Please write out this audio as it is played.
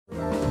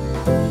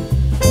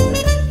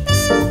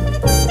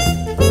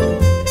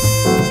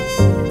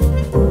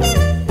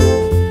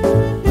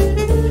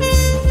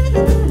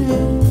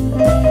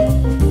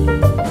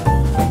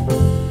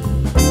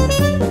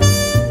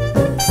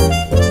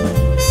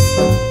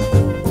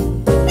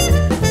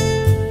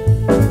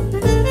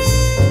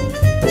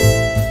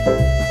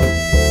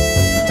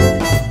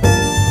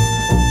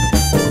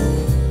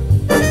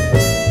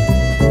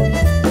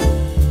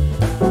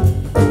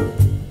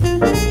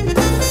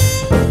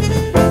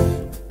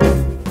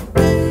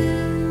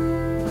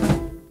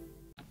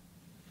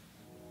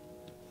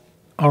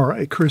All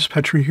right, Chris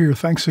Petri here.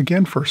 Thanks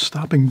again for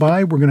stopping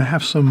by. We're going to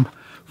have some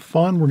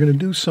fun. We're going to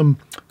do some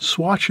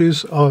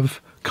swatches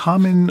of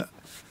common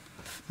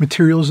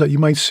materials that you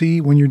might see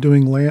when you're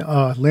doing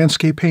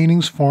landscape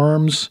paintings,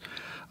 farms,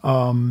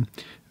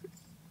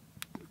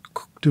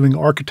 doing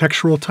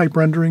architectural type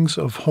renderings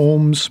of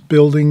homes,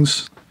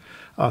 buildings,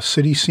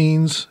 city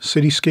scenes,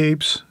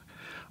 cityscapes.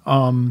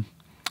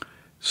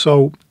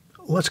 So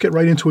let's get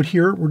right into it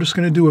here. We're just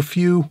going to do a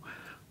few,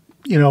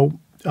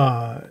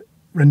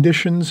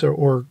 renditions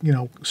or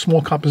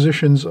small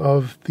compositions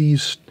of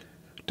these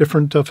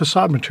different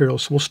facade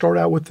materials. So we'll start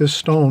out with this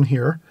stone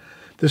here.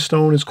 This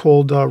stone is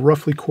called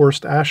roughly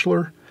coursed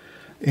ashlar,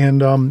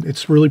 and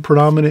it's really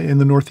predominant in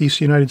the Northeast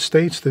United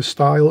States, this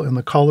style and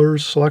the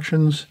colors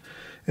selections,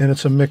 and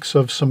it's a mix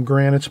of some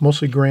granites,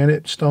 mostly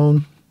granite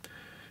stone,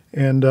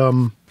 and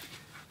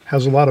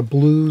has a lot of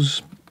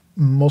blues,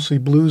 mostly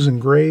blues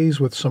and grays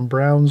with some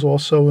browns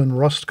also and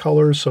rust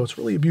colors. So it's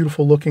really a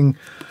beautiful looking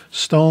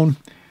stone.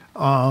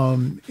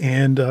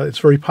 It's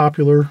very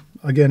popular,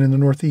 again, in the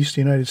Northeast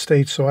United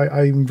States. So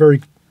I'm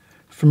very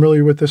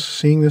familiar with this,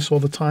 seeing this all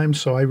the time.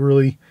 So I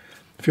really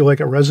feel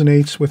like it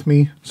resonates with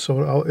me.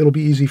 So it'll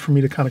be easy for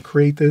me to kind of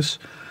create this.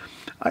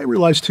 I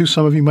realize, too,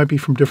 some of you might be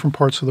from different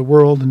parts of the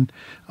world and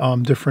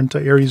different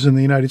areas in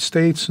the United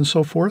States and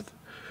so forth.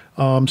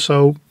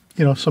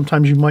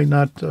 Sometimes you might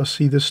not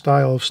see this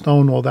style of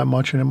stone all that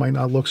much, and it might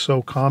not look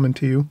so common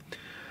to you.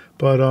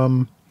 But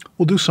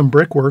we'll do some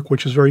brickwork,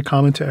 which is very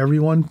common to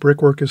everyone.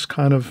 Brickwork is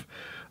kind of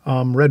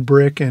red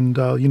brick and,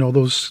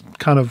 those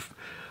kind of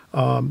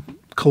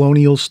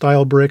colonial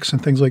style bricks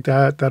and things like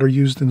that are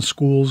used in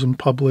schools and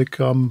public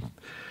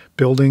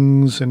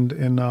buildings and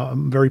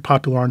very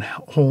popular on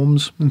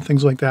homes and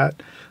things like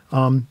that.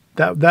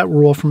 That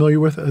we're all familiar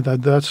with.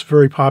 That's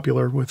very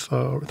popular with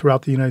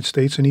throughout the United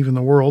States and even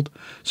the world,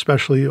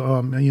 especially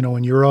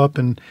in Europe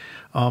and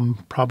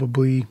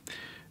probably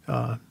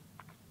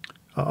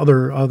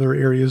other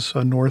areas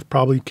north,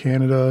 probably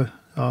Canada,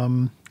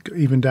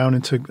 even down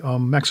into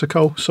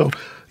Mexico. So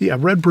yeah,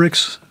 red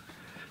bricks,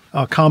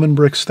 common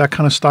bricks, that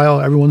kind of style.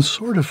 Everyone's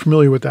sort of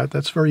familiar with that.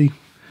 That's very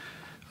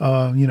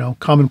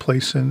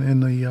commonplace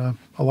in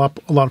a lot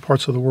of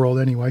parts of the world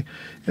anyway.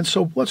 And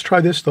so let's try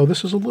this though.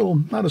 This is a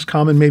little not as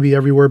common maybe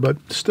everywhere, but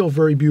still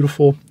very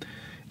beautiful.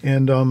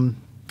 And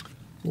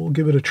we'll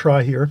give it a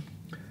try here.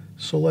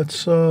 So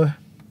let's I'll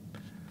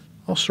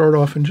start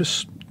off and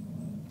just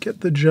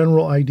get the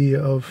general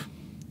idea of,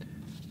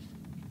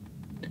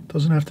 it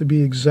doesn't have to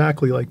be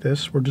exactly like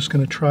this. We're just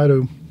going to try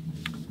to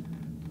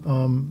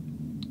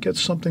get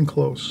something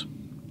close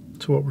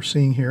to what we're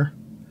seeing here.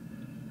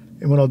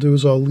 And what I'll do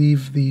is I'll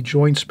leave the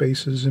joint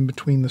spaces in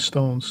between the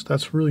stones.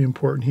 That's really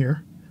important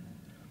here.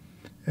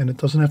 And it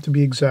doesn't have to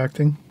be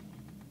exacting.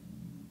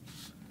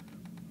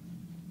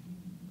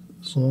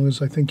 As long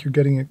as I think you're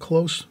getting it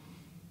close,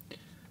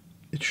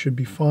 it should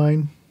be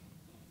fine.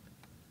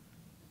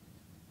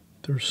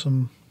 There's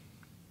some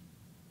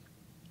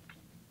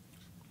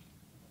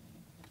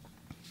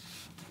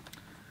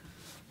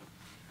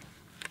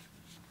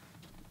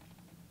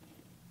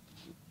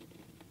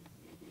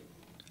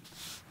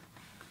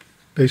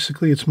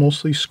basically, it's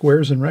mostly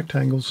squares and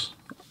rectangles.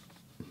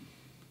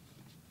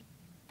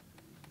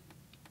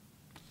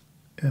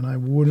 And I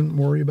wouldn't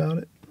worry about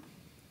it.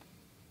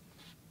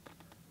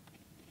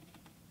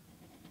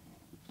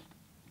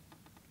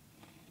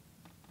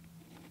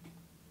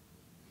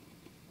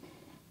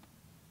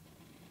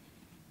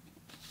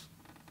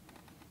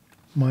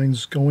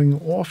 Mine's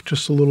going off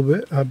just a little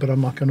bit, but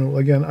I'm not going to,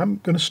 again, I'm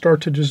going to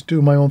start to just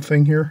do my own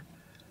thing here.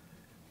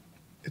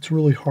 It's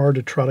really hard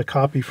to try to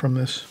copy from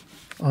this,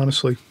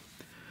 honestly.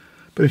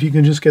 But if you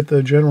can just get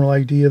the general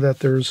idea that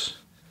there's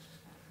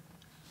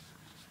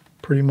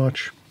pretty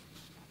much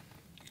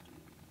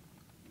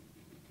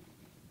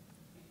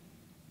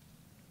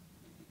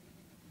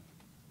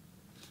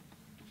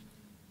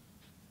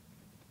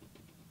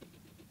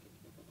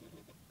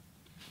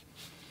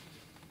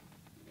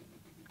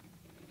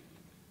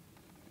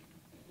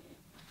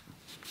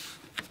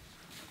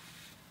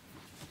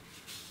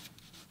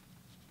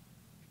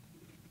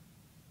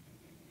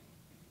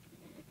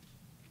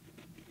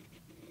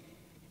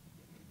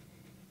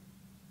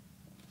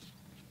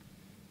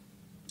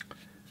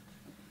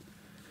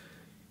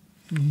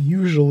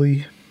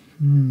usually,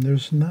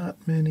 there's not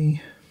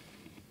many.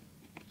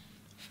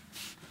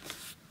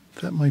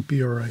 That might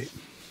be all right.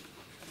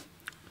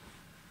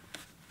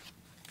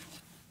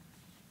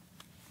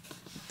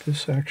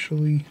 This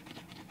actually,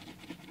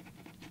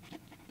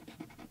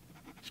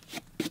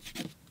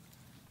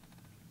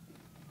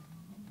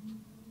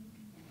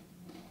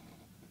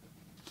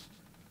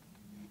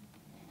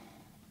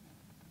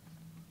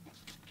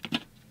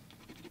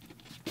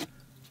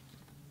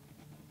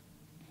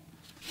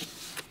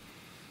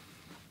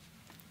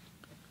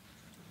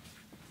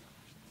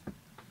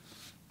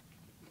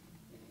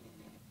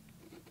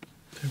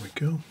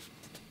 go.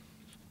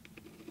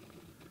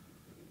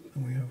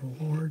 And we have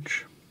a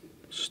large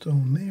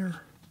stone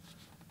there.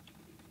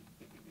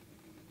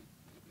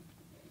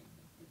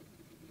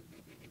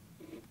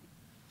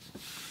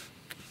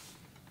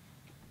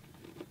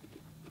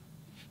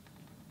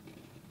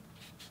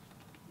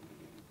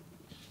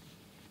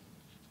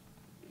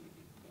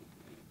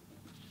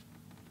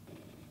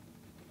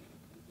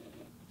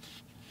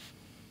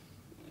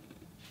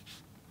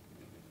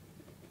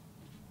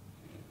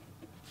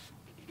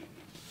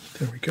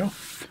 There we go.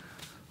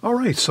 All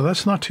right, so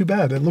that's not too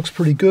bad. It looks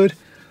pretty good.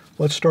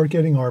 Let's start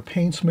getting our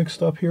paints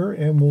mixed up here,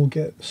 and we'll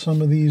get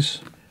some of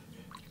these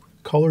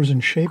colors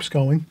and shapes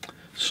going.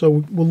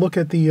 So we'll look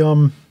at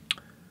the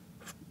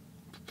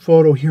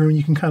photo here, and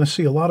you can kind of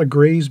see a lot of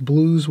grays,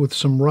 blues with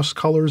some rust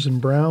colors and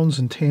browns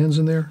and tans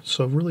in there.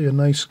 So really a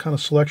nice kind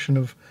of selection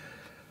of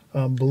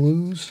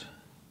blues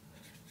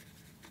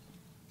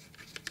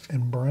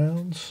and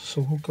browns.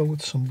 So we'll go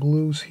with some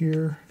blues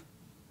here,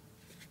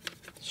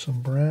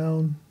 some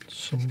brown,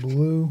 some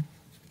blue.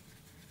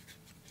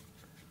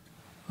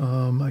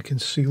 I can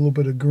see a little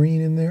bit of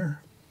green in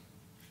there.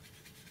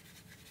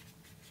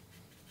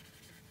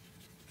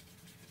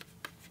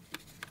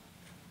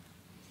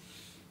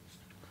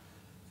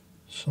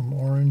 Some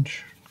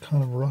orange,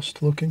 kind of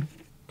rust looking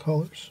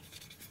colors.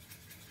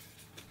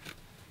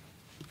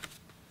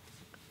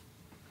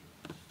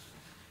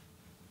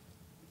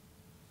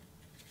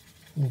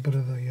 A little bit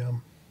of the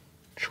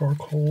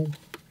charcoal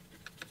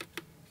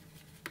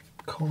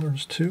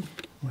colors too,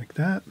 like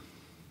that,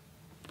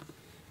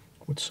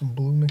 with some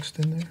blue mixed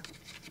in there.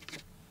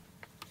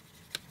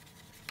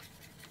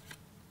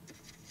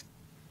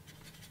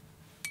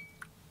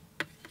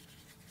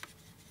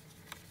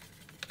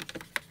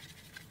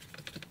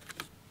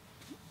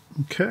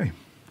 Okay,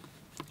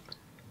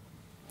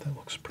 that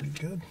looks pretty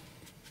good.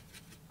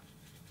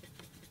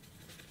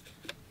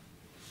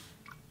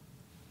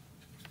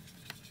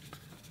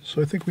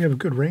 So I think we have a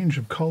good range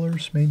of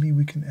colors. Maybe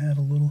we can add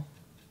a little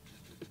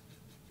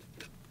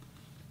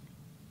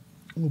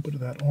bit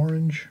of that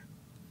orange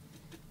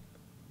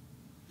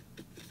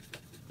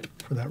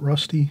for that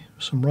rusty,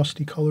 some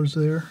rusty colors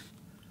there.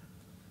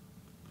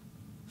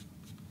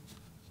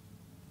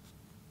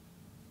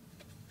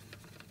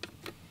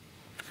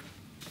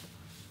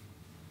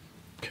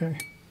 Okay.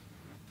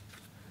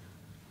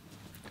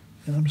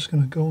 And I'm just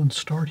going to go and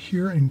start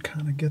here and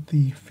kind of get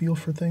the feel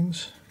for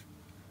things.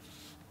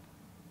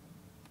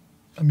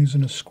 I'm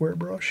using a square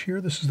brush here.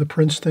 This is the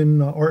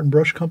Princeton Art and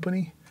Brush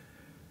Company.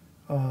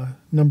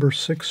 Number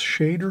 6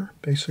 shader,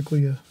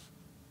 basically a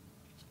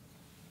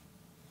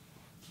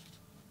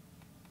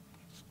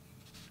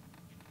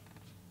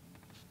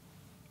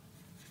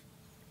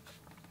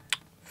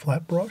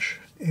flat brush.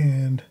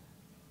 And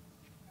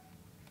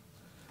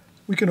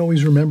we can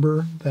always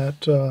remember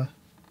that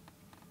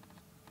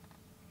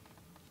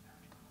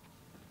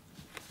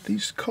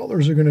these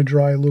colors are going to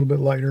dry a little bit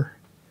lighter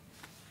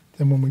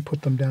than when we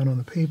put them down on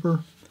the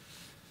paper.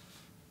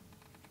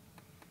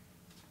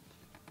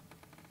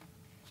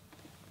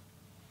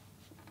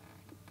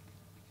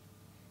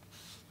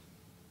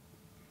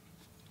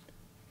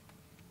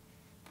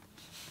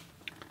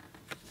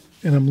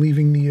 And I'm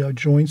leaving the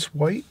joints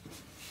white.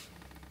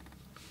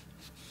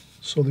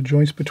 So the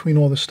joints between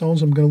all the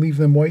stones, I'm going to leave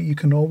them white. You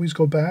can always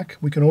go back.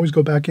 We can always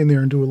go back in there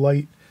and do a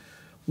light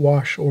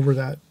wash over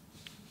that,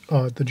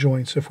 the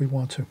joints if we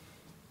want to.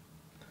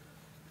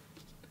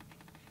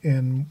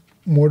 And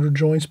mortar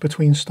joints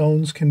between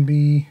stones can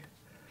be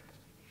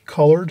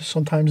colored.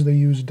 Sometimes they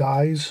use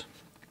dyes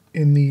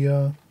in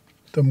the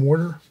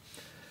mortar,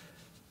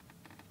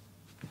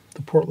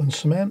 the Portland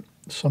cement.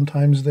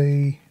 Sometimes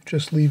they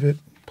just leave it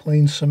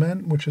plain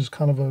cement, which is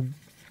kind of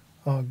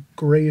a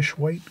grayish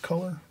white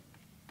color.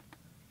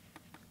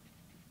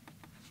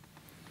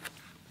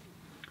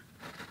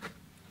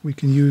 We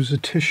can use a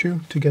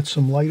tissue to get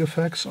some light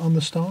effects on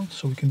the stone,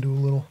 so we can do a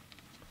little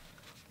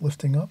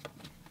lifting up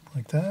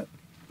like that,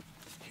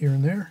 here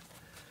and there.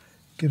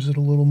 Gives it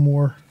a little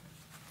more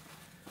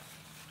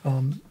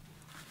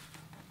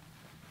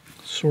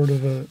sort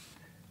of a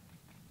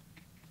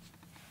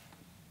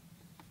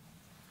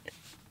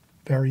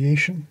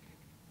variation.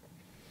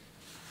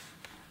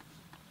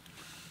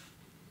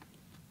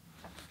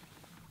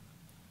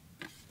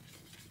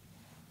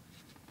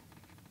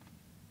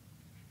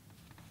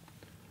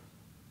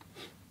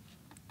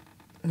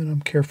 And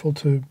I'm careful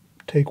to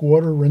take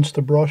water, rinse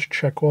the brush,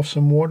 check off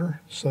some water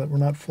so that we're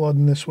not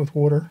flooding this with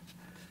water.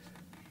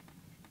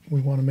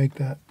 We want to make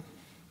that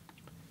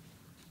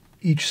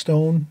each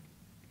stone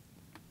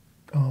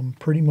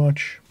pretty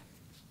much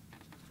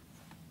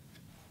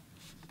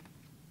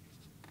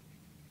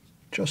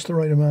just the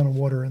right amount of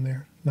water in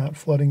there, not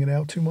flooding it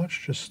out too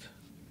much, just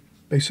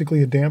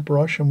basically a damp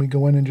brush, and we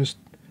go in and just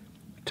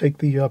take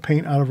the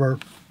paint out of our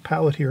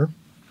palette here.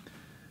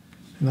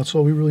 And that's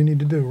all we really need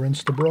to do.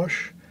 Rinse the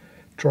brush,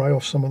 dry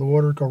off some of the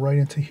water, go right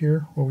into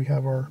here where we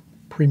have our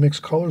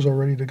pre-mixed colors all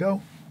ready to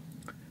go.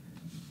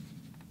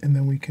 And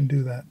then we can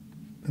do that.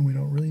 And we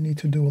don't really need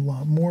to do a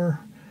lot more.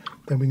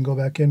 Then we can go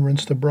back in,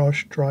 rinse the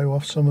brush, dry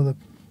off some of the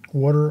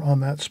water on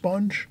that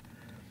sponge,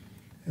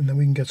 And then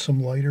we can get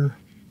some lighter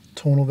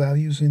tonal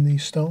values in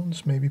these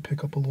stones, maybe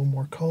pick up a little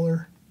more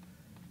color.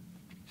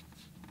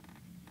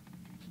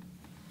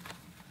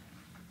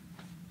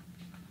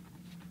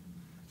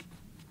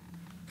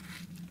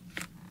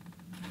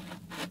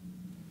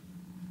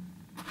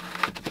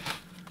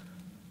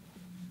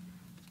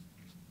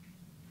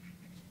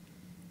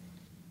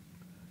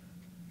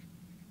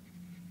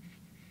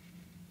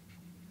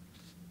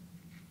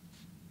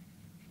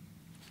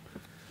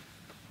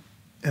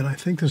 And I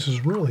think this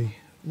is really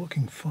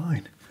looking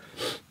fine.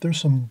 There's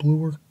some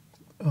bluer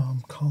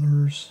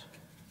colors,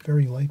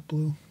 very light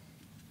blue.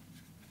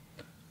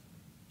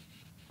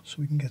 So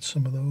we can get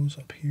some of those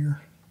up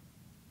here.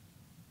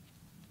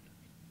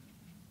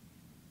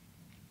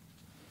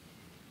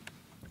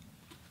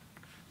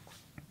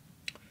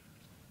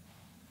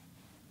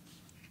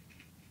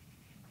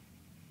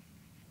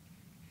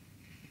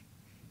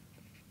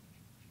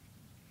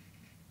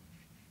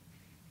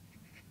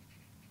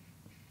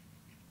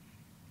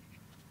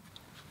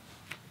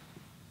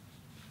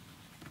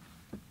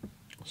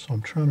 So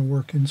I'm trying to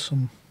work in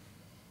some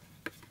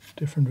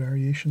different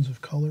variations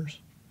of colors.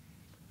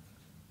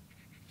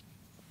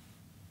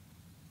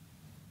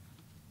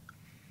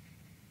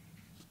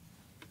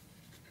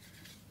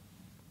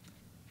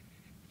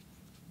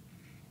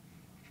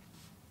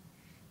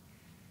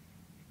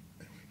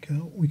 There we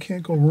go. We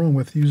can't go wrong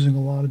with using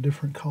a lot of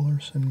different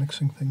colors and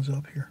mixing things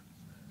up here.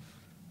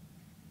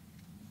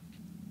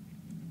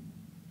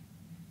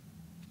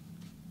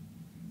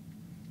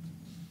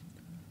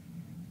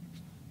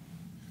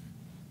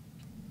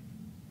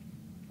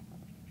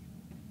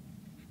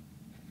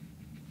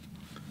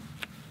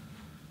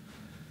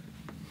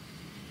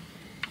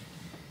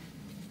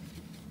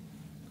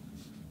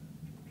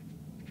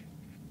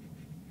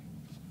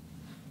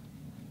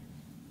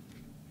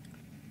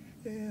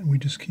 And we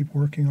just keep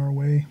working our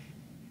way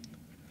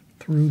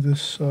through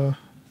this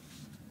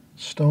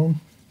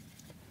stone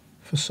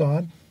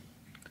facade.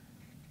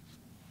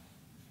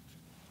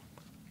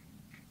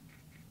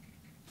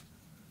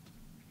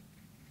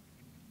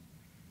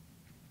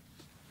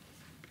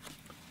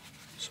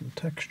 Some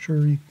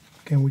texture.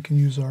 Again, we can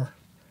use our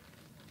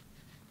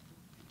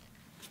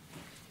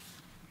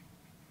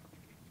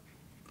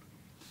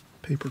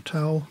paper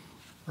towel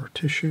or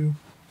tissue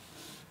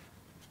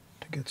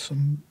to get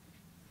some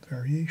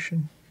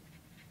variation.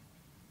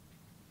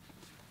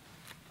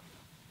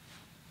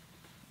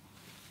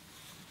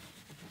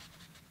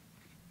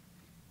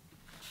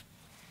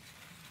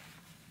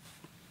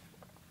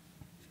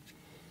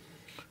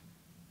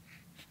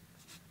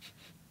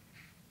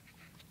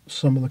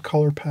 Some of the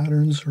color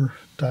patterns are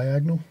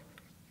diagonal.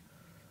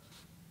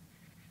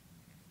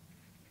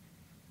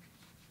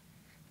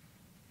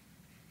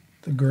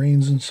 The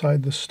grains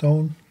inside the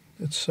stone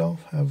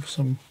itself have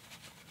some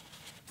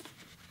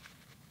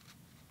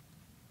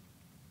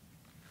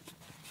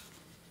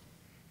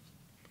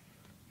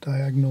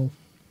diagonal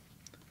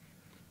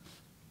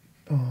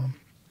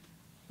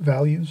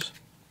values,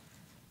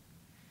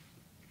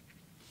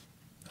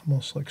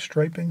 almost like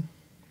striping.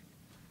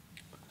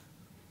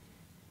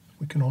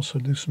 We can also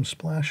do some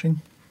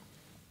splashing.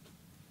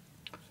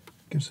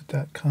 Gives it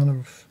that kind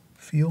of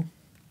feel.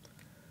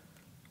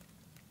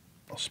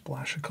 I'll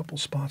splash a couple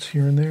spots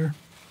here and there.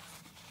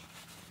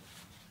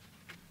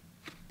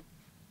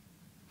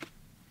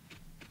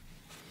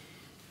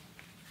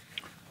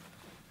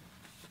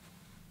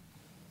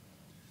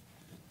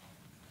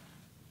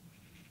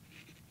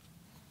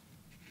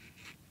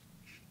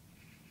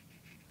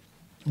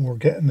 And we're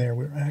getting there.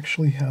 We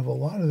actually have a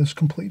lot of this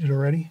completed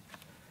already.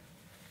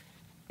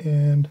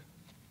 And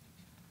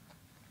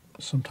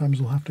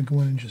sometimes we'll have to go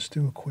in and just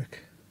do a quick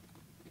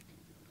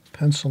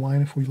pencil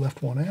line if we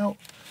left one out.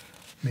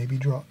 Maybe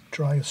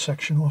dry a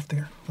section off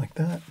there like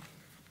that.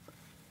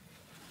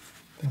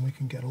 Then we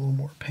can get a little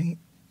more paint.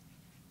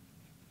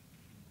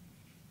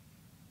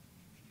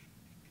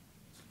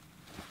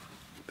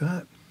 Like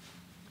that.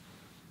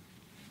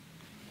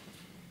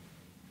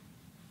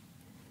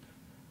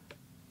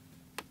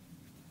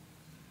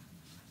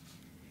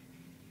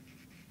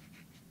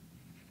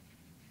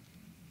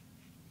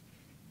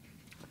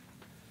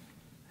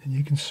 And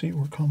you can see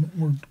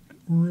we're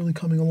really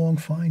coming along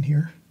fine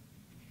here.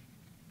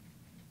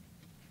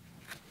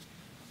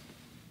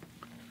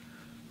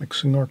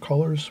 Mixing our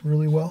colors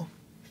really well.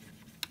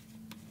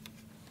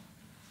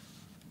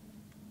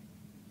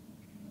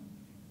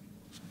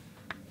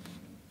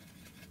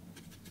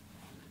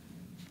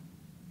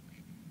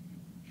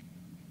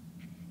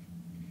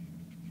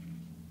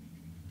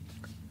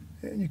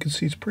 And you can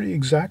see it's pretty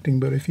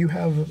exacting, but if you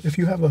have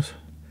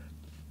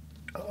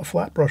a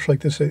flat brush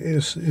like this, it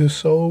is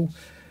so,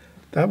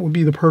 that would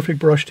be the perfect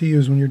brush to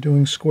use when you're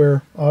doing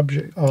square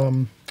object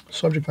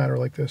subject matter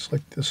like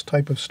this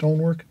type of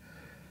stonework.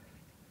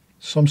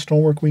 Some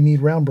stonework we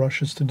need round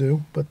brushes to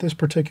do, but this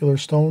particular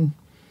stone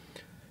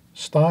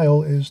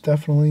style is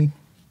definitely,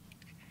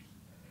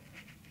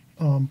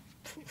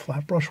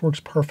 flat brush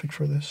works perfect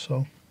for this.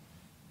 So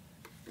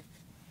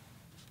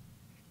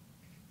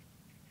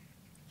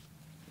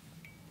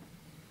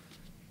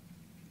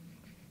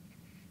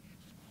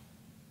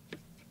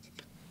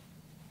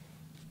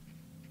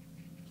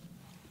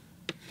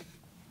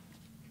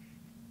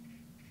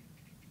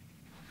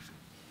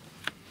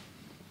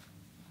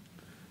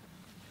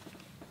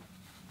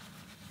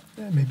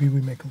And maybe we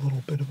make a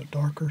little bit of a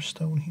darker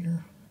stone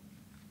here,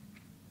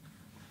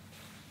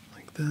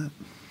 like that.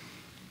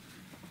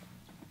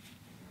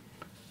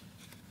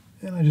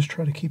 And I just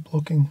try to keep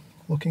looking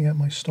at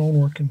my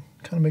stonework and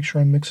kind of make sure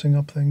I'm mixing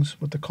up things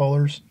with the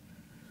colors.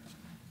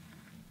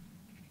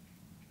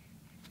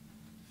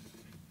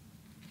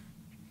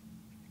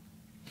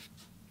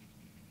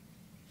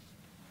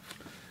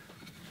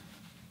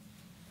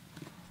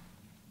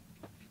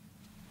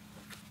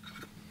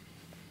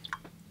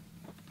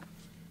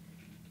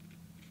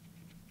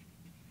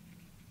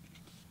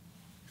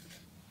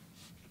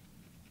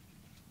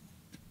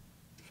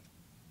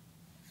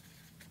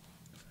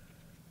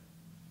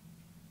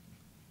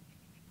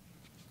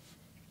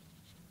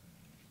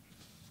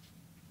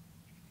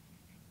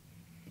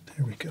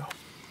 There we go.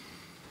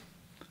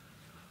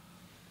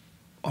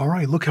 All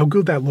right, look how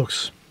good that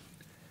looks.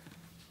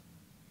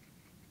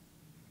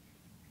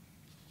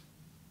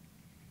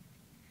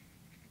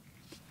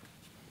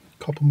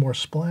 A couple more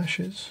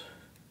splashes,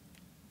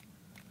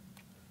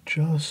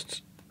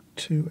 just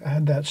to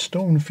add that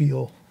stone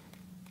feel.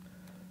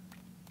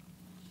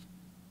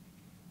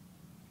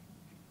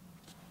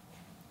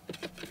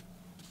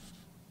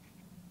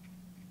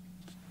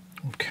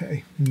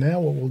 Okay, now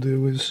what we'll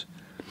do is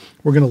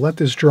we're going to let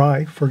this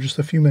dry for just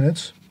a few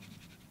minutes.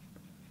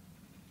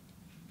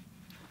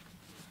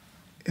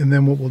 And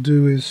then what we'll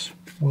do is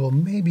we'll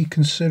maybe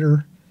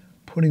consider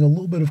putting a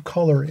little bit of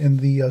color in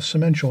the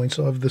cement joints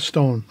of the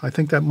stone. I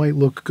think that might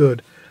look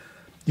good.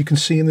 You can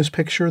see in this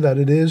picture that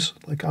it is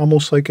like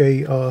almost like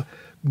a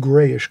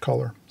grayish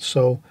color.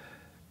 So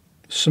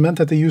cement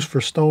that they use for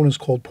stone is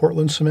called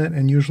Portland cement,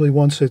 and usually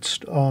once it's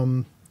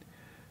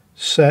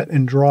set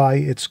and dry,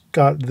 it's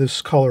got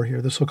this color here.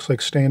 This looks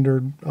like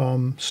standard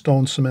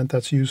stone cement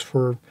that's used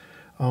for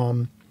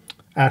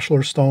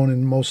ashlar stone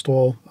and most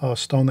all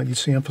stone that you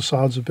see on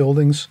facades of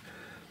buildings,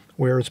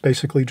 where it's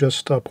basically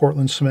just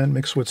Portland cement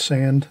mixed with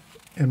sand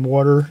and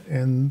water,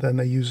 and then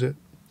they use it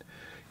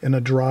in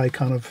a dry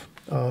kind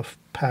of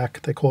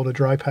pack. They call it a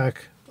dry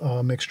pack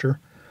mixture,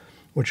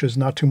 which is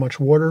not too much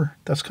water.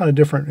 That's kind of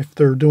different if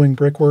they're doing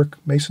brickwork.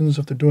 Masons,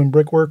 if they're doing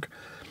brickwork,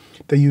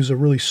 they use a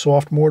really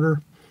soft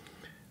mortar,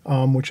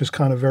 which is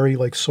kind of very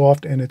like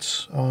soft, and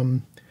it's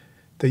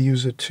they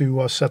use it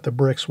to set the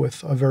bricks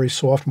with a very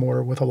soft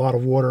mortar with a lot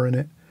of water in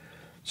it.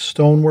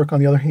 Stonework, on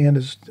the other hand,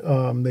 is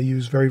they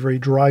use very, very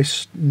dry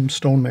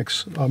stone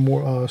mix,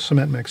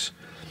 cement mix,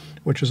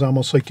 which is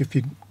almost like if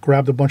you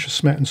grabbed a bunch of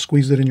cement and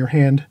squeezed it in your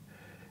hand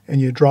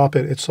and you drop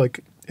it, it's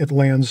like it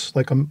lands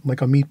like a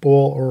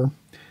meatball or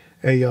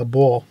a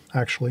ball,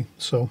 actually.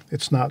 So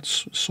it's not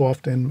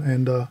soft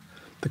and the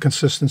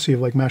consistency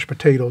of like mashed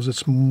potatoes.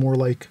 It's more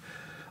like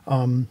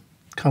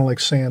kind of like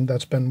sand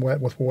that's been wet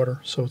with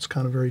water, so it's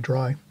kind of very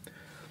dry.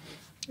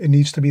 It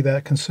needs to be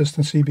that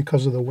consistency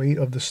because of the weight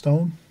of the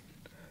stone,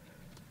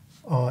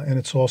 and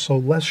it's also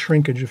less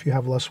shrinkage if you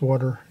have less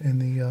water in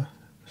the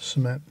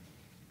cement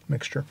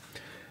mixture.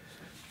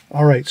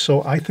 All right,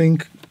 so I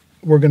think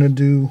we're going to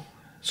do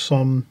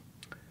some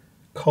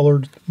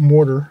colored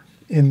mortar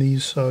in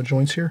these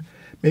joints here.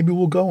 Maybe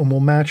we'll go and we'll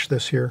match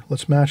this here.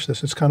 Let's match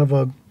this. It's kind of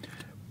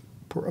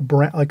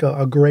like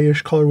a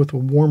grayish color with a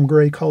warm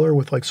gray color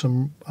with like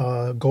some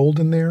gold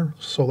in there,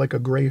 so like a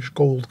grayish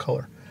gold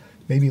color,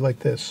 maybe like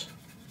this,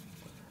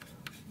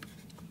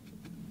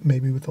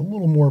 maybe with a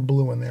little more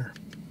blue in there.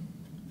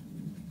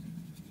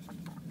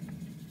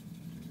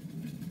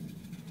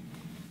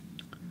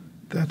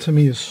 That to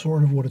me is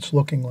sort of what it's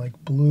looking like,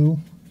 blue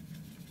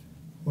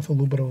with a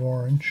little bit of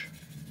orange,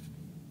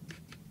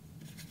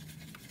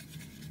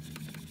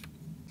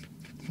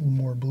 a little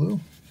more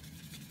blue,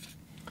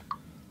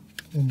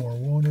 a little more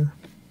water.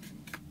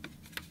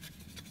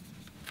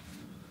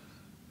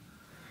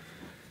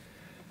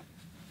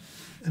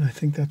 And I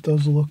think that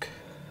does look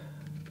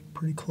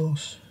pretty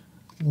close.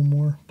 A little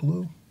more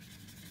blue.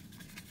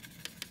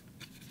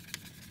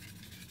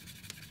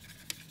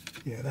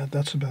 Yeah,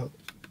 that's about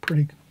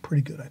pretty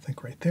good, I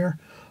think, right there.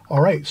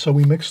 All right, so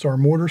we mixed our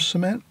mortar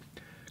cement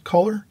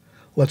color.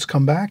 Let's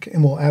come back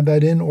and we'll add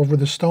that in over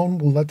the stone.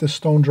 We'll let this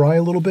stone dry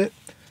a little bit.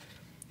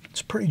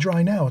 It's pretty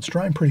dry now. It's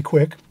drying pretty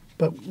quick.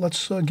 But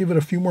let's give it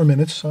a few more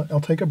minutes.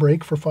 I'll take a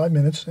break for 5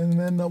 minutes, and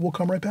then we'll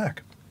come right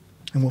back.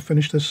 And we'll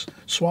finish this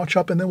swatch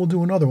up, and then we'll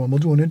do another one. We'll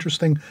do an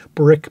interesting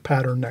brick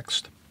pattern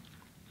next.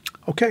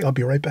 Okay, I'll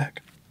be right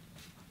back.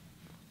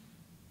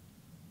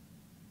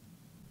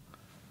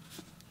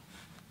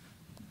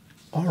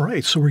 All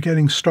right, so we're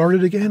getting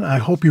started again. I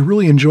hope you're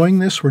really enjoying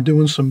this. We're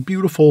doing some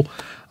beautiful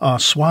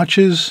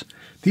swatches.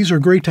 These are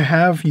great to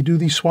have. You do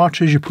these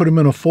swatches, you put them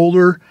in a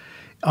folder,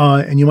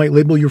 and you might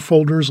label your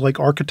folders like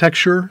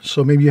architecture.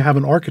 So maybe you have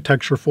an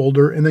architecture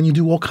folder, and then you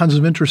do all kinds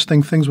of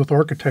interesting things with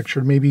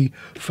architecture, maybe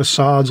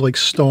facades like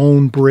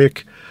stone,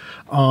 brick,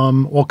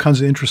 all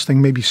kinds of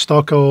interesting, maybe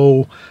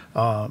stucco,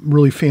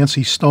 really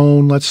fancy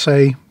stone, let's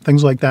say,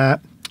 things like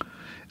that.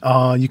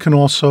 You can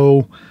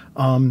also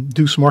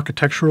do some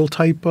architectural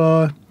type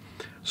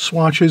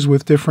swatches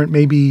with different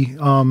maybe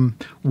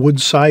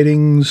wood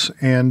sidings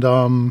and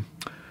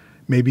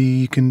Maybe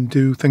you can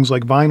do things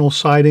like vinyl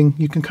siding.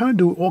 You can kind of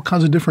do all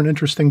kinds of different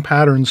interesting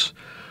patterns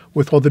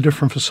with all the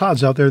different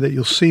facades out there that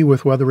you'll see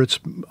with whether it's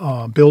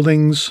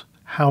buildings,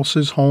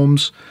 houses,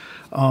 homes,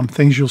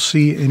 things you'll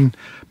see in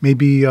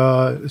maybe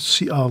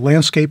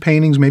landscape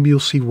paintings. Maybe you'll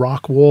see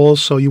rock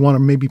walls, so you want to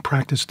maybe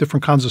practice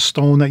different kinds of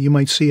stone that you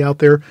might see out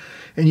there.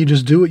 And you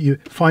just do it. You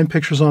find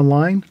pictures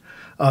online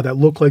that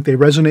look like they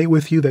resonate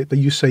with you, that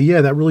you say,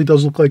 yeah, that really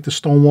does look like the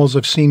stone walls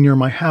I've seen near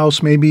my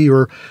house maybe,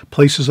 or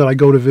places that I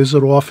go to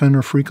visit often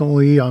or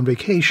frequently on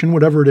vacation,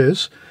 whatever it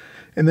is.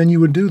 And then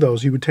you would do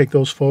those. You would take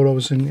those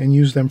photos and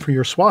use them for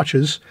your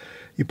swatches.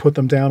 You put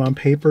them down on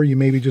paper. You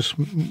maybe just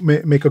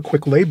make a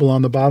quick label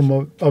on the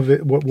bottom of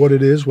it, what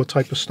it is, what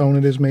type of stone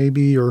it is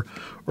maybe, or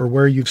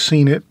where you've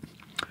seen it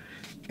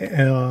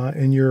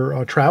in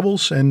your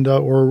travels and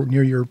or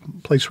near your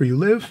place where you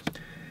live.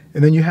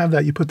 And then you have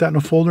that. You put that in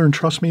a folder, and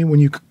trust me, when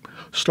you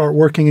start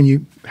working and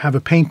you have a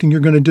painting you're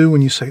going to do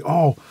and you say,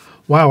 oh,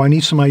 wow, I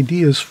need some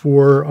ideas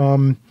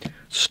for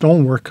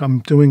stonework. I'm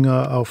doing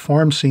a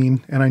farm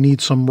scene and I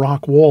need some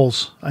rock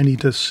walls. I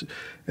need to,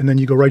 and then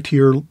you go right to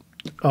your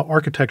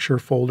architecture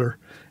folder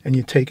and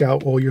you take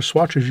out all your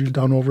swatches you've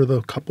done over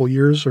the couple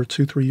years or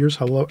 2-3 years,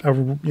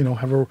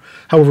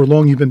 however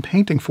long you've been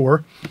painting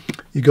for.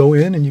 You go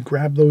in and you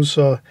grab those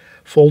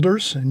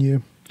folders and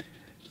you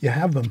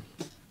have them.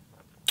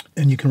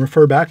 And you can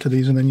refer back to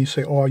these, and then you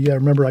say, oh, yeah,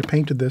 remember I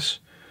painted this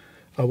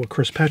with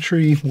Chris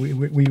Petri.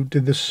 We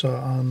did this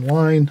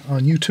online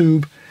on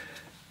YouTube,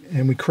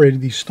 and we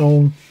created these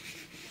stone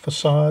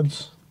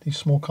facades, these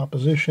small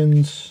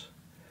compositions,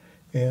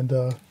 and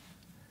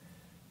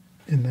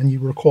then you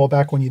recall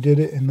back when you did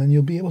it, and then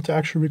you'll be able to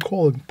actually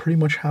recall pretty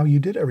much how you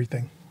did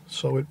everything.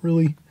 So it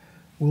really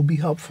will be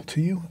helpful to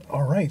you.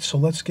 All right, so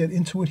let's get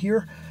into it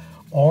here.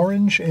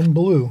 Orange and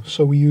blue.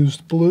 So we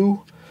used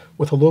blue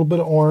with a little bit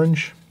of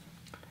orange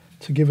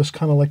to give us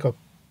kind of like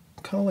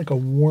a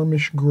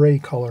warmish gray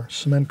color,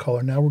 cement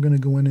color. Now we're going to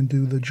go in and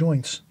do the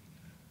joints.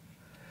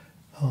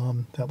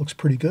 That looks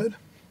pretty good.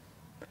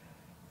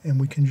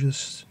 And we can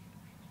just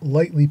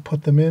lightly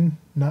put them in,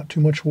 not too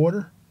much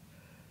water,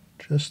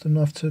 just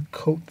enough to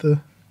coat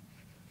the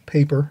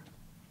paper.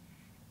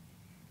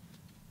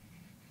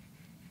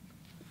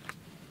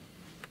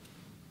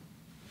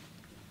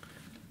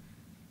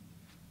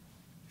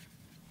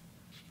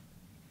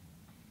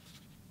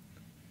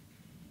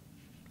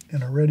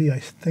 And already I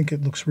think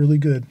it looks really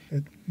good.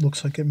 It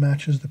looks like it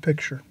matches the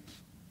picture.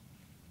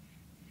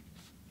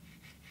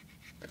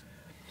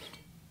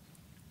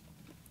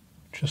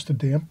 Just a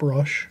damp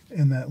brush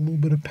and that little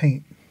bit of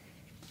paint.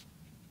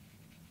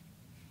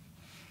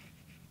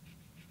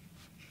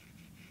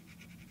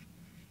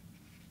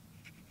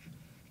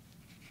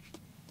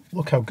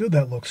 Look how good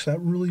that looks.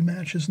 That really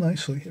matches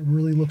nicely. It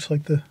really looks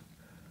like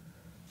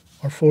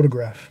our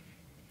photograph.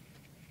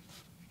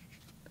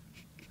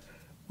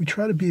 We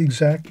try to be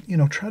exact,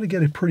 try to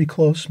get it pretty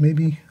close.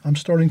 Maybe I'm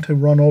starting to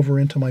run over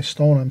into my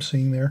stone I'm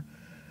seeing there,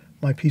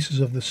 my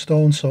pieces of the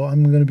stone, so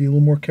I'm going to be a little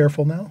more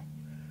careful now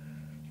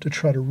to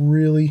try to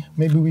really,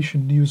 maybe we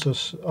should use a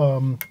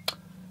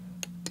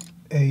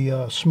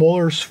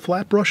smaller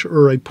flat brush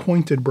or a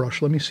pointed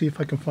brush. Let me see if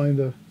I can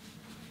find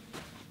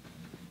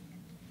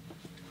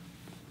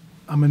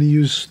I'm going to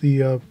use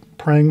the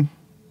Prang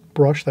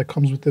brush that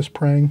comes with this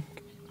Prang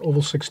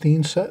Oval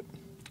 16 set.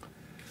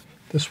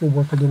 This will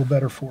work a little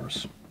better for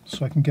us,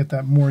 so I can get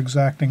that more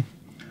exacting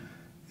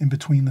in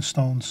between the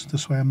stones.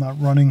 This way I'm not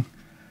running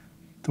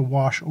the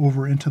wash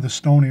over into the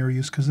stone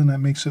areas, because then that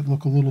makes it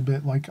look a little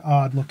bit like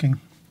odd looking.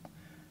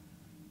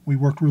 We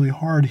worked really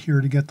hard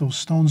here to get those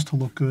stones to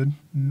look good,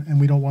 and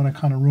we don't want to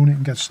kind of ruin it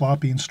and get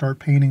sloppy and start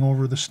painting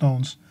over the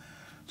stones.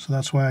 So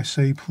that's why I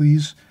say,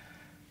 please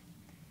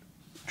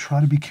try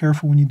to be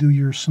careful when you do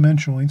your cement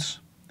joints.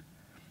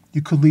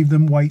 You could leave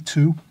them white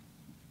too.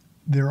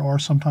 There are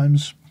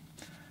sometimes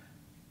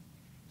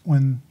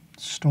when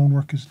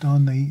stonework is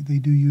done, they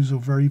do use a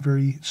very,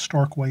 very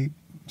stark white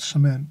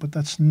cement, but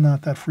that's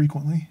not that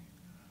frequently.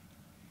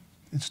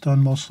 It's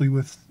done mostly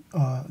with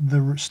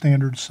the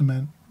standard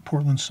cement,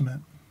 Portland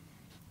cement,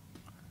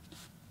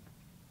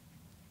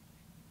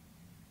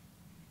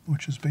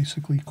 which is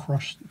basically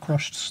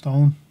crushed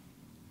stone,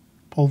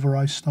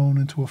 pulverized stone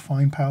into a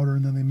fine powder,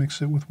 and then they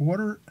mix it with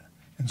water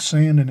and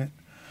sand, and it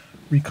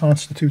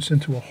reconstitutes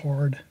into a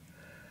hard,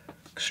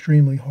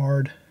 extremely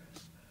hard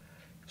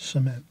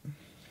cement.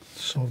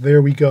 So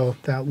there we go.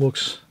 That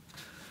looks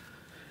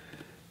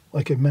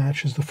like it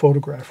matches the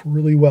photograph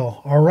really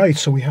well. All right,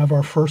 so we have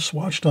our first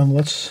swatch done.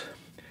 Let's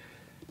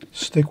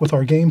stick with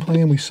our game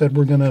plan. We said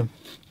we're going to,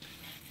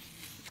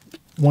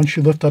 once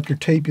you lift up your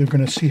tape, you're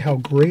going to see how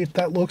great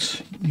that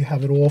looks. You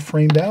have it all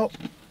framed out,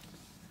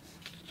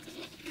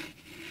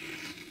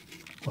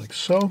 like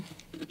so.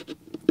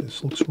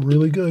 This looks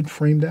really good,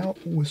 framed out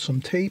with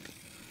some tape.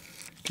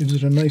 Gives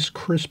it a nice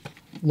crisp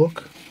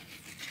look.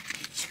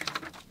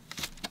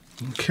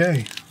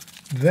 Okay,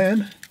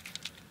 then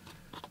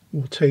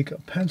we'll take a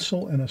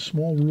pencil and a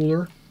small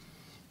ruler.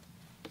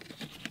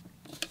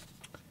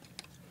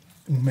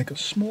 We'll make a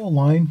small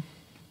line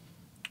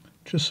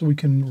just so we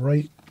can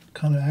write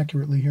kind of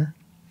accurately here.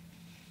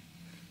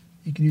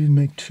 You can even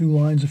make 2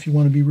 lines if you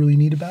want to be really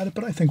neat about it,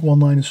 but I think 1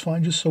 line is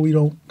fine, just so we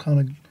don't kind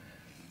of,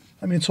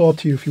 I mean, it's all up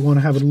to you. If you want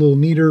to have it a little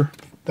neater,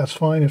 that's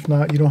fine. If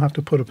not, you don't have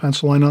to put a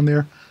pencil line on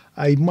there.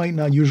 I might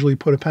not usually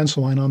put a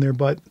pencil line on there,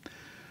 but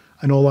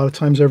I know a lot of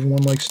times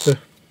everyone likes to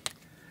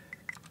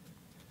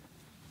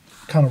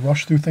kind of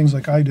rush through things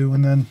like I do,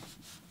 and then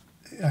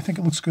I think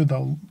it looks good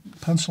though.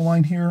 Pencil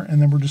line here, and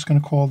then we're just going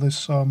to call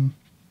this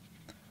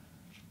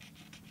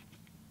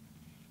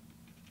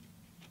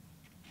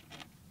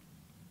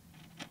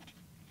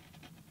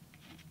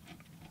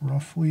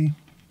roughly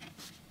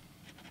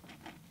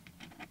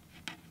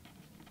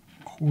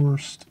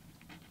coursed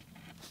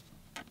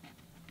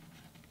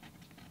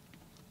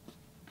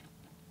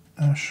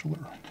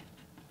ashlar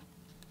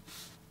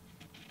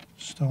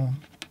stone.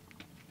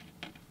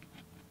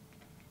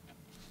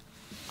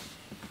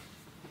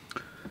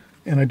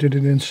 And I did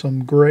it in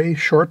some gray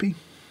Sharpie.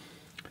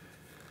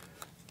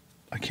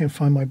 I can't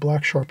find my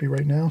black Sharpie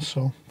right now,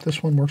 so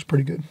this one works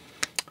pretty good.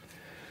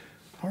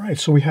 All right,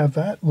 so we have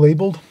that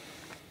labeled.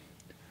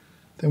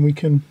 Then we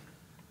can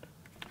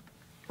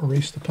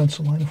erase the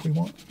pencil line if we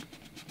want.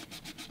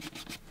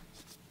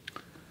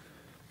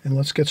 And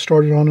let's get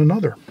started on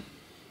another.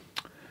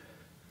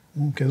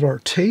 We'll get our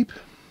tape.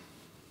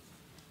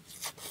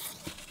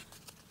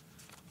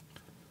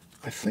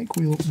 I think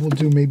we'll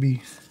do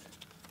maybe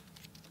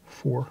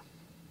 4.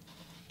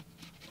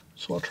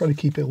 So I'll try to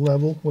keep it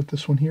level with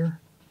this one here,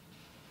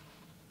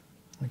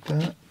 like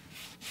that.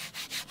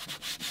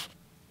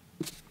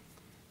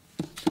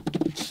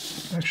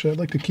 Actually, I'd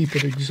like to keep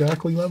it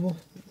exactly level.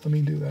 Let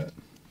me do that.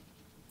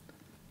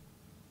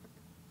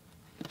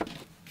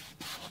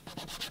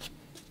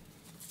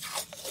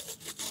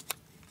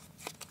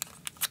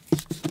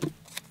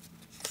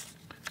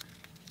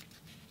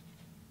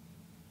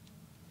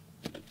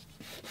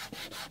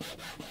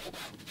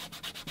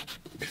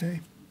 Okay.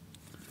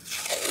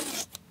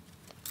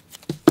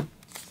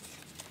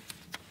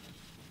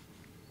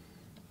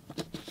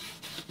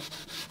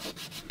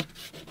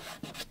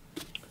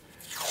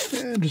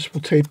 And just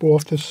we'll tape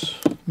off this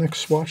next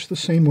swatch the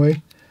same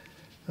way.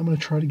 I'm going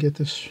to try to get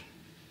this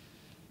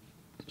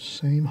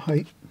same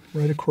height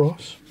right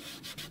across.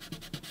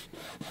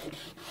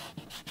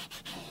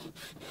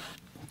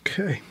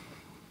 Okay.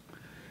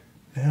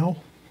 Now,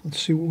 let's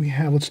see what we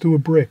have. Let's do a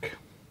brick.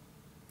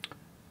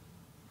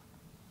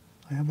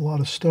 I have a lot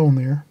of stone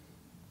there.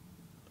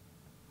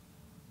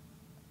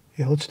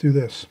 Yeah, let's do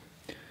this.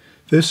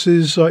 This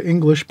is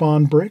English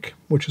bond brick,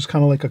 which is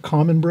kind of like a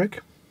common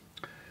brick.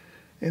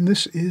 And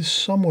this is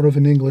somewhat of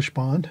an English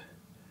bond.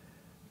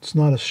 It's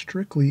not a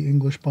strictly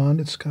English bond.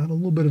 It's got a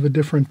little bit of a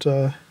different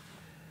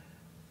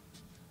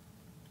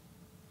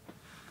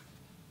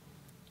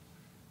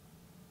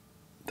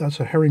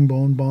that's a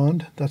herringbone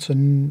bond. That's a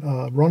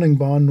running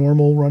bond,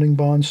 normal running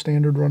bond,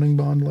 standard running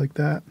bond, like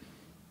that.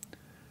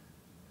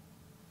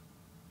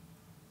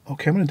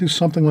 Okay, I'm going to do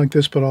something like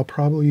this, but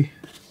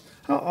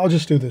I'll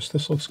just do this.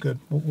 This looks good.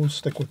 We'll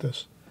stick with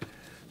this.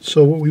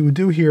 So what we would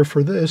do here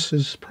for this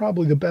is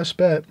probably the best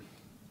bet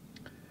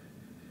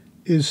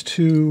is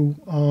to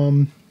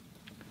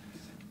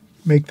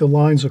make the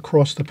lines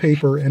across the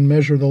paper and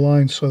measure the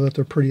lines so that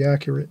they're pretty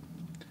accurate.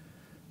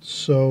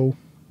 So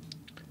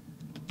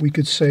we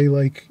could say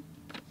like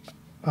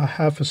a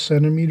 1/2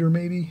 centimeter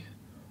maybe,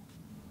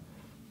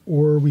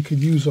 or we could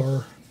use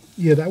our,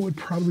 yeah, that would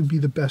probably be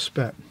the best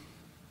bet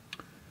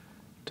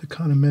to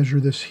kind of measure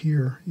this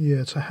here.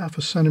 Yeah, it's a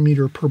 1/2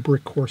 centimeter per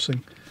brick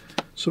coursing.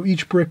 So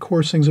each brick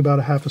coursing is about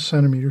a 1/2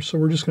 centimeter. So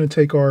we're just going to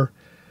take our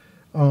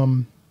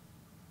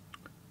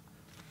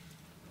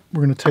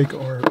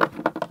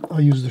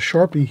I'll use the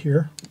Sharpie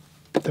here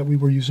that we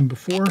were using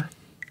before,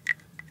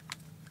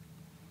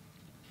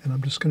 and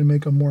I'm just going to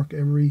make a mark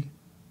every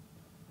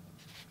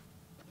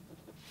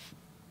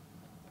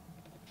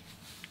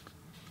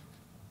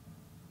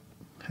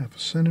half a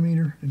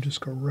centimeter and just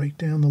go right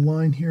down the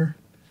line here.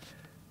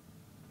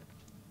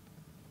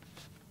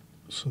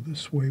 So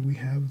this way we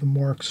have the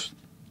marks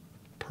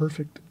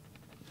perfect,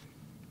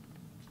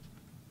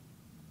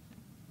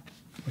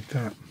 like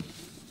that.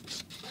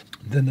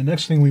 Then the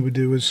next thing we would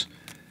do is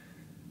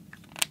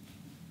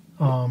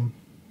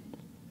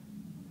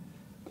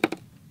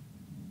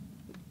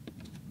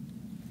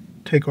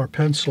take our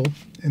pencil,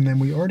 and then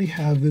we already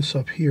have this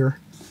up here,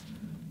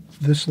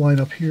 this line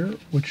up here,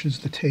 which is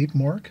the tape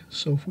mark.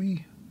 So if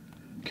we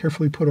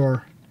carefully put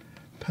our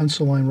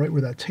pencil line right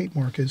where that tape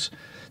mark is,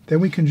 then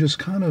we can just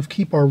kind of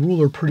keep our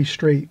ruler pretty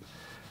straight,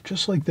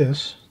 just like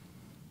this.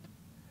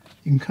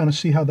 You can kind of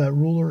see how that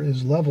ruler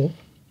is level,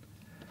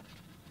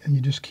 and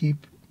you just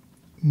keep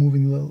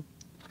moving the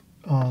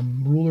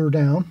ruler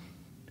down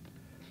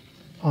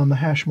on the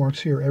hash marks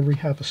here every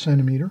 1/2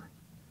 centimeter,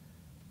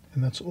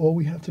 and that's all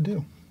we have to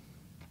do,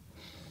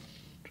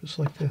 just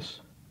like this.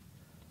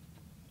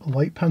 A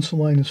light pencil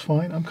line is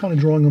fine. I'm kind of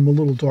drawing them a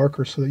little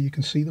darker so that you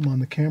can see them on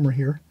the camera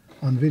here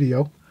on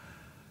video,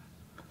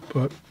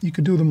 but you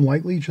could do them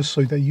lightly just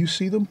so that you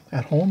see them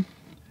at home.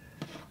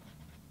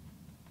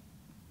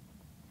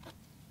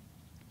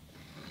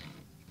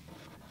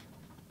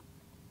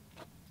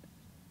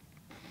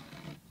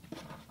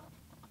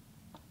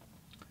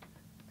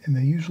 and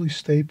they usually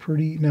stay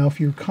pretty. Now, if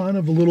you're kind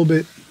of a little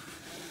bit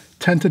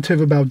tentative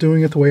about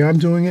doing it the way I'm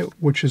doing it,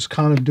 which is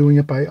kind of doing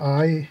it by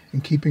eye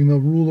and keeping the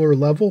ruler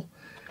level,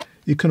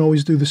 you can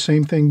always do the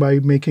same thing by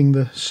making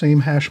the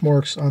same hash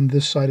marks on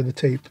this side of the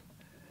tape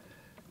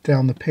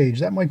down the page.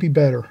 That might be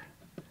better.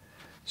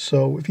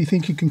 So if you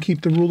think you can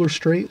keep the ruler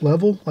straight,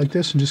 level, like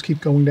this, and just keep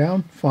going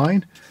down,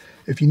 fine.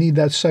 If you need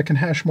that second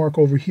hash mark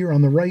over here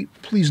on the right,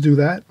 please do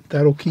that.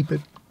 That'll keep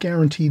it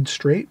guaranteed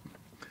straight.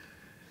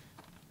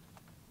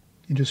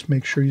 You just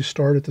make sure you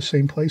start at the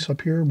same place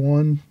up here,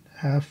 1/2,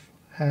 half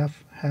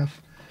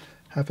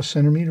a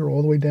centimeter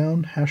all the way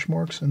down, hash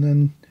marks, and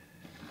then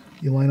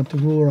you line up the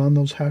ruler on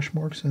those hash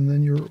marks, and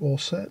then you're all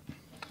set.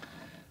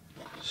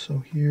 So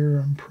here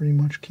I'm pretty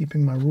much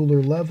keeping my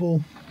ruler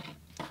level.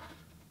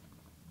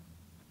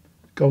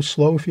 Go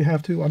slow if you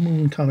have to. I'm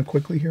moving kind of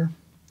quickly here.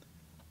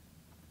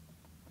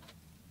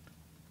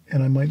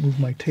 And I might move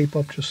my tape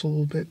up just a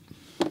little bit.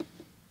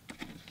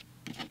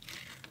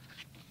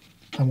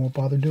 I won't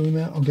bother doing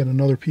that. I'll get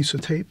another piece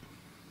of tape.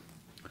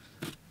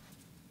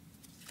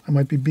 I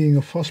might be being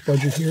a fuss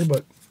budget here,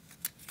 but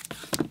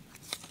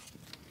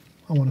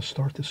I want to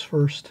start this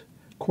first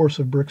course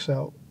of bricks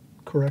out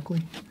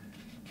correctly.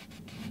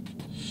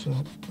 So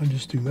I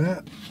just do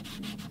that.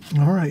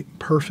 All right,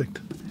 perfect.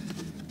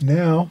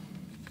 Now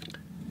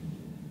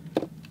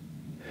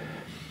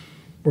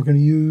we're going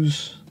to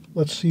use,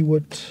 let's see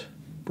what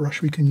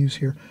brush we can use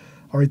here.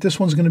 All right, this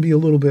one's going to be a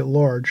little bit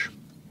large, a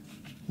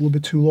little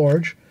bit too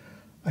large.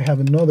 I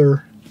have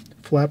another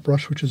flat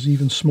brush which is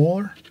even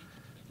smaller,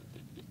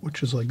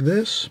 which is like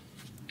this.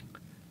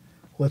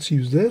 Let's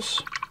use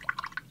this.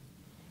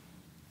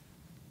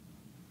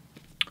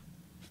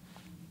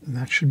 And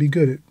that should be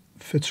good. It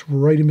fits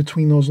right in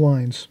between those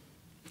lines.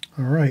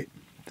 All right,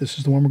 this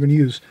is the one we're going to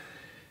use.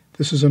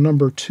 This is a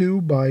number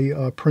 2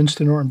 by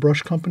Princeton Art and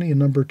Brush Company, a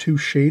number 2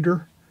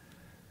 shader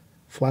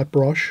flat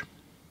brush.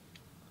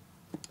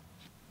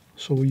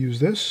 So we'll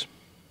use this.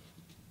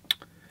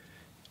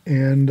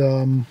 And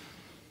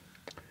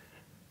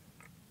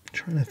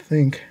trying to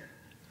think,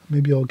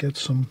 maybe I'll get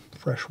some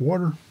fresh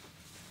water.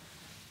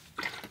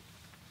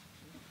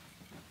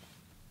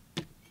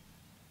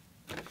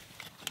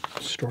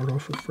 Start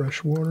off with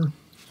fresh water.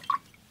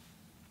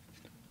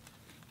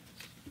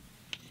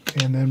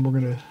 And then we're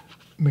going to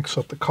mix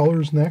up the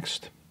colors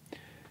next.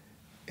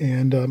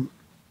 And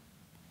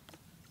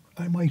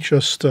I might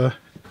just do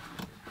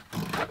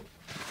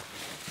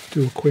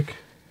a quick...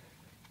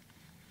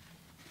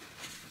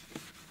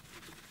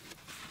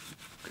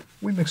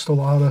 We mixed a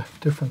lot of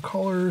different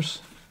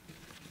colors,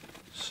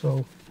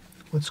 so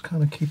let's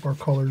kind of keep our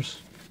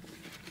colors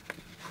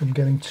from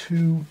getting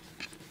too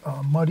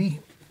muddy.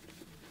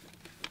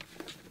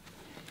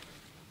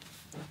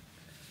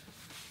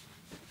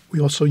 We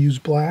also use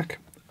black.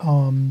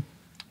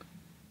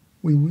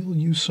 We will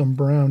use some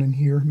brown in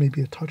here,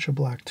 maybe a touch of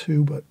black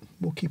too, but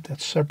we'll keep that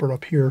separate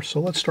up here. So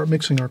let's start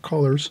mixing our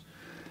colors.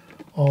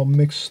 I'll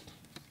mix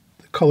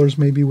the colors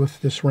maybe with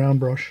this round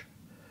brush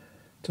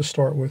to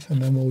start with, and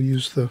then we'll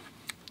use the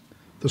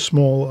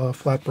small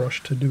flat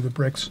brush to do the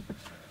bricks.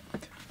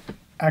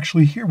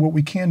 Actually here what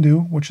we can do,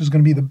 which is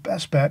going to be the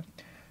best bet,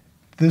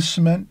 this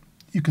cement,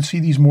 you can see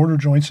these mortar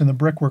joints in the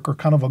brickwork are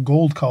kind of a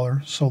gold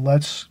color, so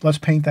let's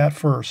paint that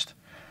first.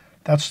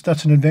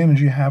 That's an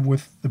advantage you have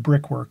with the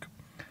brickwork.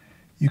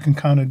 You can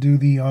kind of do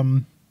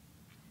the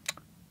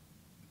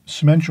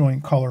cement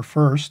joint color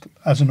first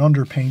as an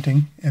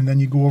underpainting, and then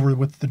you go over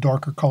with the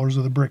darker colors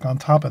of the brick on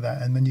top of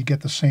that, and then you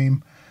get the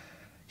same.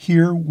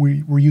 Here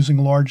we're using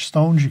large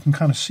stones. You can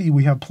kind of see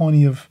we have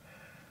plenty of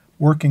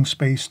working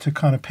space to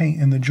kind of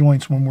paint in the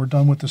joints when we're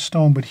done with the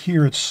stone, but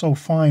here it's so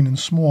fine and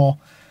small.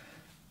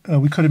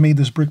 We could have made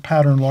this brick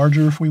pattern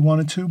larger if we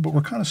wanted to, but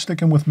we're kind of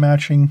sticking with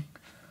matching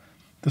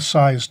the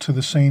size to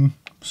the same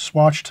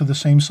swatch, to the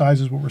same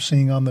size as what we're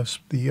seeing on the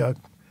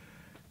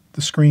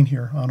screen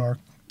here on our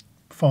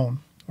phone.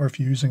 Or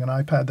if you're using an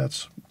iPad,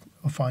 that's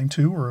fine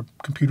too, or a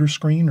computer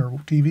screen or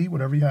TV,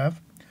 whatever you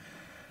have.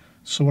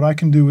 So what I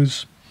can do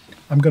is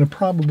I'm going to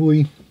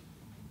probably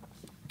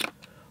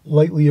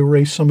lightly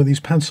erase some of these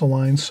pencil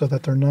lines so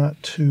that they're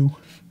not too...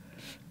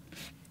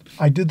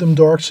 I did them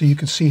dark so you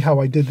could see how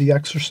I did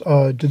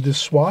did this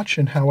swatch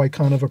and how I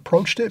kind of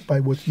approached it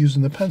with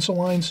using the pencil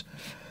lines.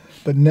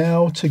 But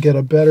now to get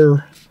a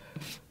better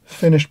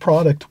finished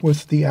product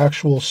with the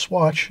actual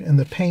swatch and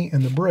the paint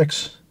and the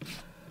bricks,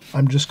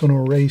 I'm just going to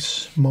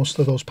erase most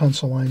of those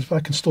pencil lines, but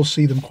I can still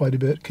see them quite a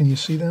bit. Can you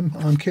see them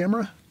on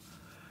camera?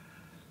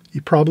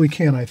 You probably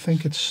can. I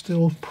think it's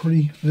still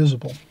pretty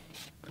visible.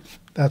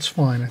 That's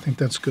fine. I think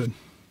that's good.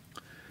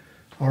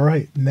 All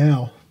right,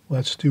 now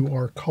let's do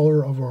our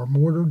color of our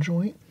mortar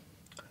joint,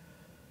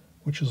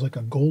 which is like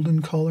a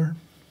golden color.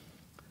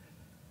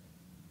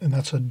 And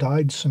that's a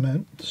dyed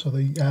cement. So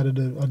they added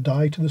a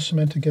dye to the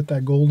cement to get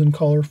that golden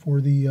color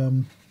for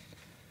the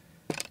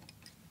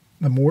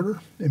mortar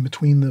in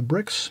between the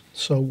bricks.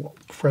 So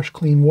fresh,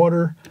 clean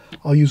water.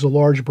 I'll use a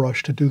large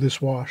brush to do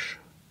this wash.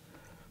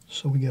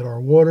 So we get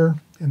our water,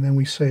 and then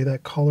we say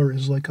that color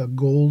is like a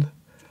gold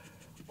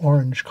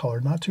orange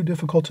color. Not too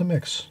difficult to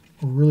mix.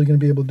 we're really going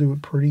to be able to do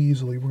it pretty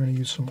easily. We're going to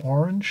use some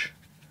orange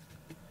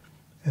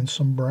and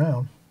some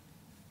brown,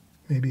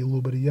 maybe a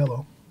little bit of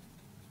yellow.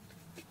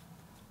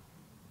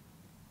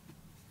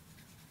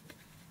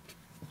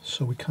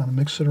 So we kind of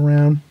mix it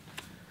around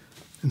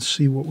and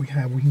see what we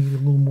have. We need a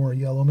little more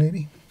yellow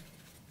maybe.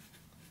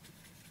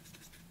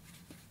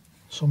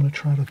 So I'm going to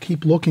try to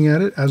keep looking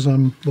at it as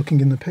I'm looking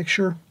in the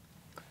picture.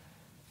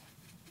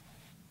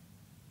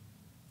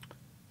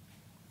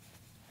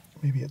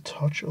 Maybe a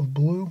touch of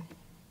blue.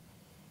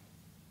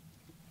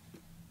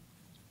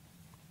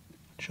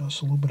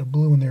 Just a little bit of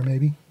blue in there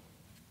maybe.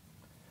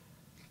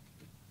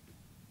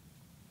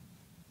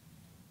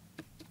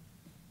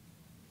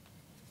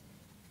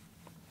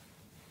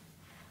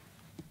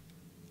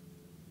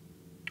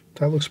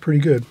 That looks pretty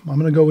good. I'm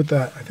going to go with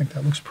that. I think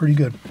that looks pretty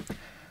good.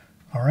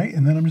 All right,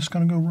 and then I'm just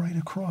going to go right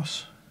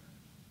across.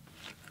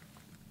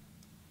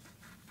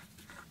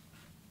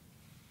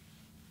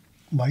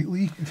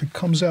 Lightly. If it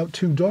comes out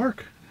too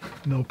dark,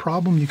 no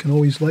problem. You can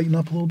always lighten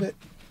up a little bit.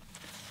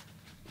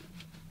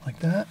 Like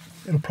that.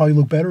 It'll probably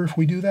look better if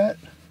we do that.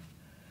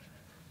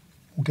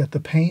 We'll get the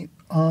paint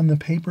on the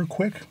paper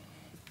quick.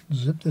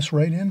 Zip this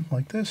right in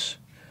like this.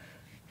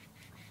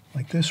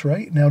 Like this,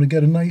 right? Now to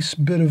get a nice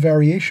bit of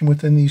variation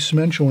within these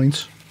cement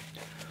joints,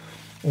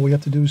 all we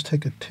have to do is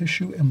take a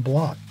tissue and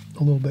blot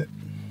a little bit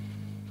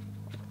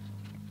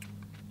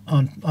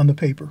on the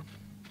paper,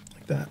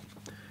 like that.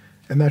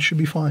 And that should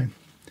be fine.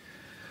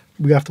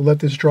 We have to let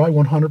this dry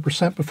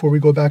 100% before we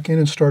go back in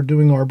and start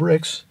doing our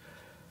bricks.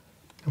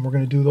 And we're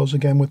going to do those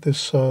again with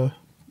this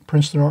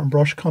Princeton Art and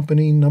Brush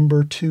Company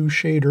number 2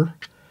 shader,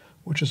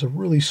 which is a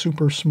really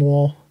super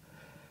small,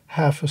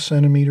 1/2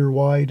 centimeter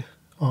wide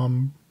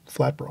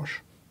flat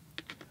brush.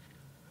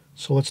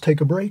 So let's take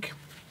a break.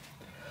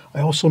 I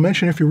also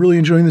mentioned if you're really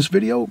enjoying this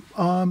video,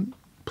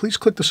 please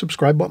click the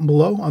subscribe button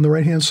below on the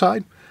right hand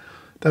side.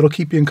 That'll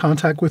keep you in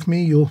contact with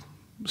me. You'll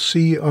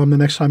see the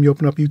next time you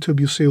open up YouTube,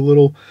 you'll see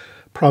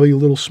probably a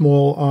little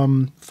small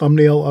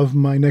thumbnail of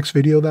my next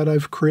video that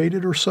I've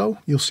created or so.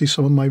 You'll see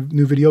some of my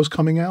new videos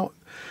coming out.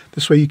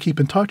 This way you keep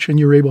in touch and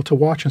you're able to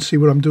watch and see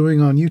what I'm doing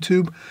on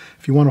YouTube.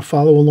 If you want to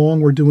follow along,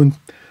 we're doing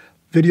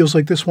videos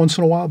like this once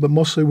in a while, but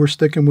mostly we're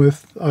sticking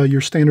with your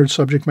standard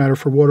subject matter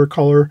for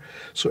watercolor.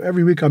 So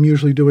every week I'm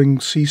usually doing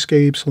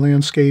seascapes,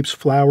 landscapes,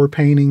 flower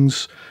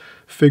paintings,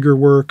 figure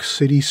work,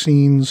 city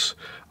scenes,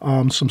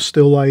 some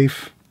still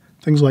life,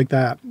 things like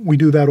that. We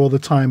do that all the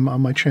time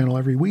on my channel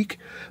every week,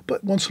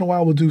 but once in a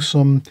while we'll do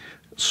some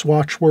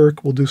swatch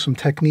work, we'll do some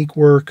technique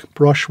work,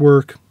 brush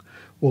work,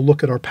 we'll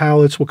look at our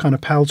palettes, what kind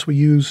of palettes we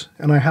use,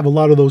 and I have a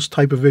lot of those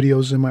type of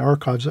videos in my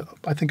archives.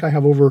 I think I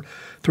have over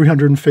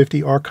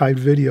 350 archived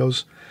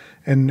videos,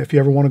 and if you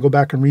ever want to go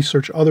back and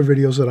research other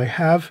videos that I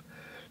have,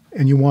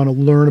 and you want to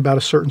learn about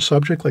a certain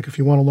subject, like if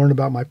you want to learn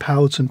about my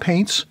palettes and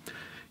paints,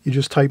 you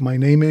just type my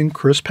name in,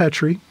 Chris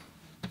Petri.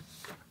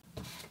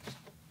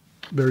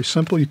 Very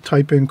simple. You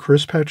type in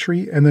Chris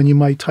Petri, and then you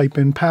might type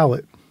in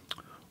palette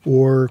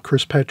or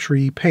Chris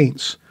Petri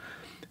paints.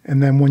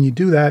 And then when you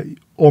do that,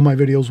 all my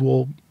videos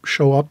will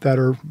show up that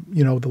are,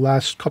 the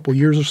last couple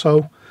years or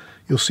so.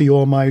 You'll see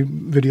all my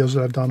videos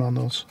that I've done on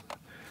those,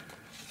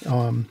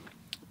 on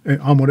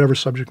whatever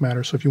subject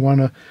matter. So if you want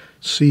to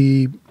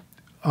see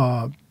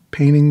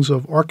paintings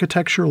of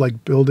architecture,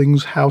 like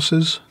buildings,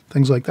 houses,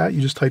 things like that,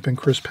 you just type in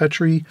Chris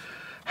Petri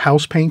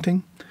house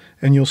painting,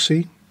 and you'll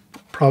see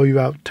probably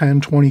about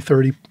 10, 20,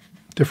 30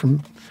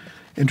 different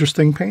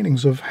interesting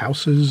paintings of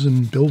houses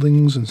and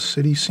buildings and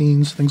city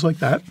scenes, things like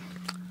that.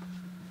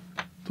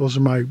 Those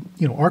are my,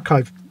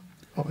 archive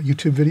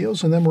YouTube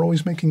videos, and then we're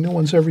always making new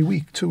ones every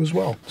week too as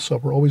well. So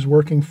we're always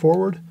working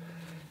forward,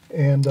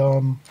 and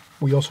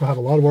we also have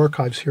a lot of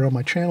archives here on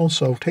my channel,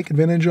 so take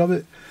advantage of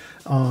it.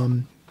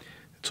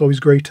 It's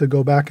always great to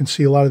go back and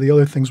see a lot of the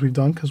other things we've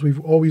done, because we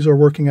always are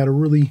working at a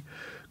really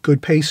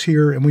good pace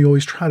here, and I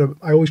always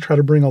try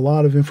to bring a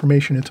lot of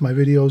information into my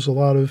videos, a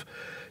lot of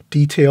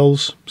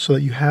details, so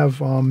that you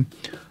have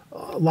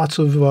lots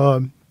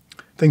of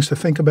things to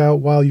think about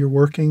while you're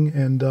working,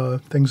 and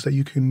things that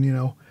you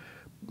can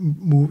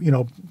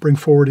bring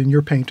forward in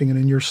your painting and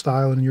in your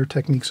style and in your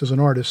techniques as an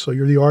artist. So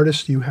you're the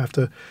artist. You have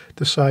to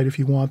decide if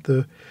you want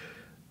the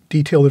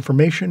detailed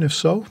information. If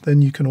so,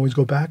 then you can always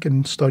go back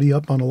and study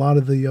up on a lot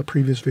of the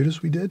previous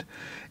videos we did.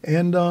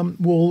 And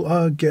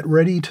we'll get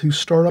ready to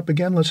start up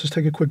again. Let's just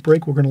take a quick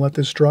break. We're going to let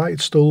this dry.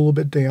 It's still a little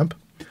bit damp.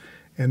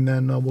 And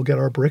then we'll get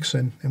our bricks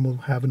in, and we'll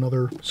have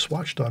another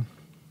swatch done.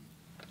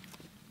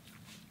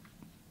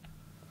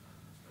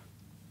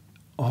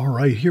 All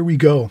right, here we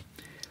go.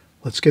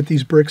 Let's get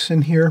these bricks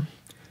in here.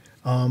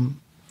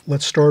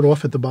 Let's start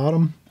off at the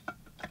bottom.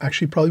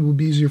 Actually, probably would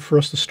be easier for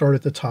us to start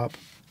at the top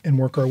and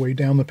work our way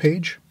down the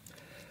page.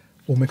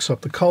 We'll mix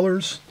up the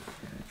colors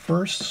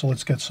first. So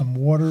let's get some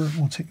water.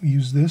 We'll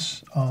use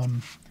this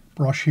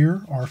brush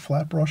here, our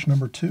flat brush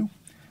number 2.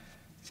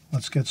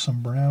 Let's get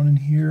some brown in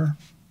here,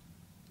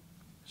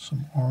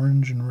 some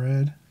orange and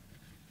red.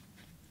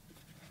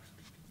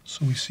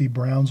 So we see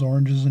browns,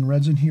 oranges, and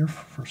reds in here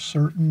for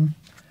certain.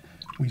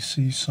 We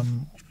see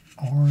some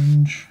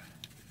orange,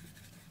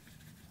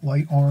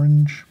 light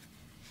orange,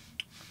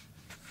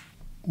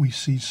 we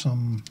see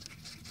some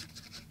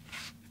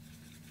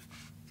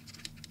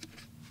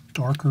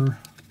darker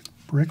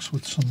bricks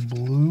with some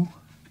blue.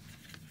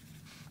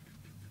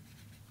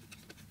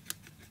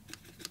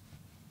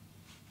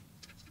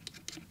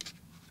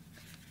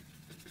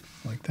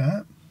 Like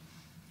that.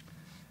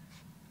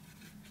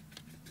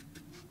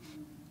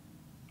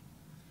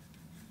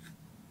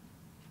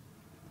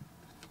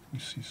 We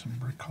see some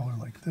brick color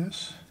like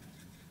this.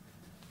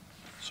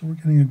 So we're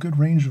getting a good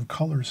range of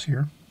colors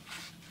here.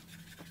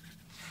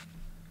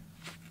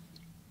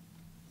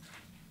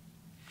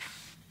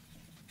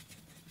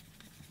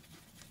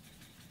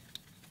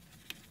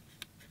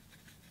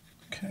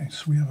 Okay,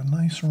 so we have a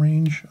nice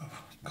range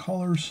of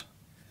colors.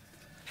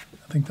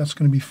 I think that's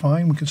going to be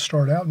fine. We could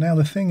start out. Now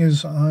the thing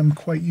is, I'm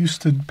quite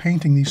used to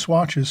painting these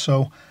swatches,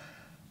 so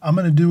I'm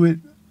going to do it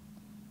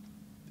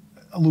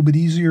a little bit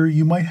easier.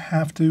 You might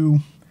have to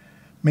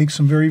make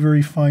some very,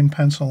 very fine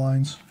pencil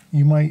lines.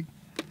 You might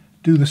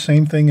do the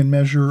same thing and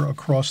measure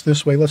across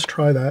this way. Let's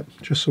try that,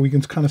 just so we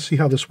can kind of see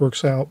how this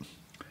works out.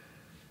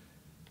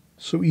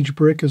 So each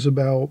brick is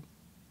about,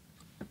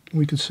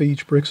 we could say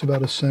each brick's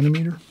about 1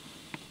 centimeter.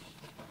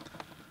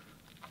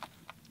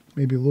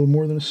 Maybe a little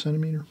more than 1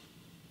 centimeter.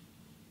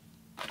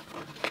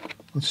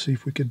 Let's see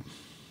if we could,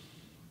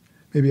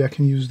 maybe I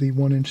can use the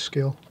 1-inch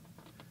scale.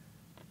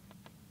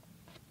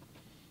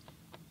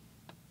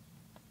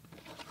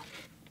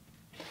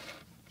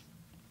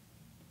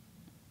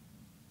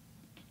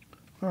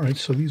 All right,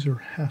 so these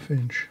are 1/2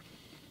 inch.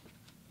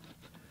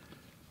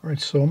 All right,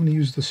 so I'm going to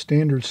use the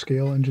standard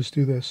scale and just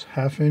do this.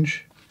 1/2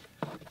 inch,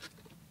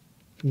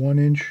 1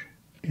 inch,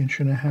 1.5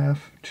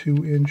 inches,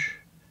 2 inch,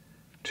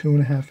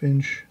 2.5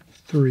 inch,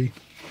 3.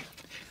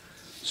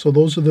 So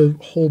those are the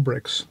whole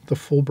bricks, the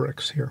full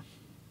bricks here,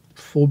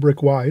 full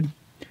brick wide.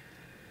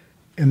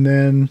 And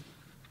then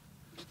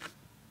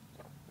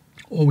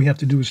all we have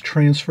to do is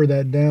transfer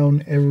that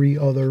down every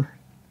other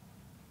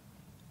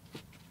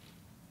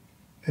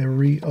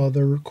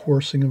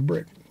coursing of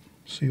brick.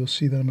 So you'll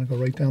see that I'm going to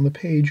go right down the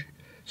page,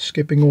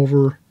 skipping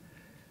over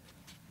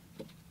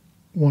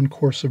 1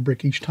 course of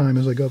brick each time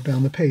as I go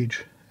down the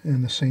page.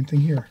 And the same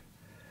thing here.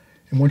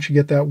 And once you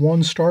get that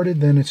one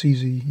started, then it's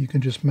easy. You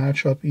can just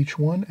match up each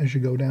one as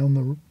you go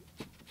down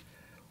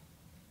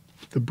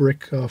the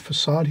brick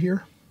facade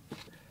here.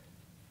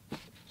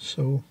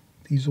 So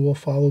these will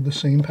follow the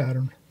same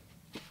pattern.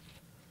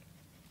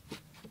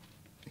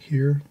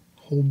 Here,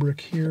 whole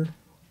brick here,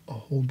 a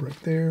whole brick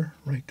there,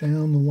 right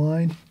down the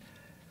line,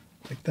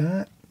 like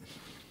that.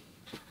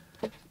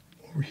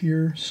 Over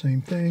here,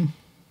 same thing.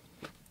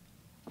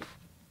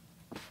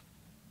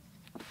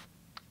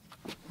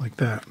 Like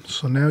that.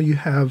 So now you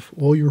have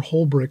all your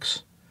whole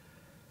bricks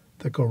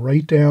that go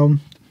right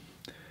down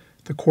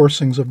the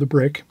coursings of the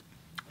brick,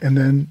 and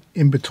then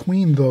in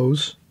between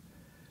those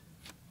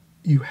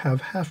you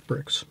have half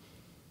bricks,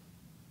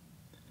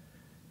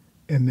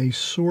 and they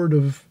sort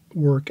of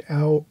work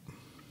out,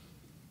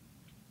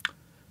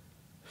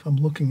 if I'm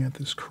looking at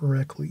this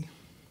correctly,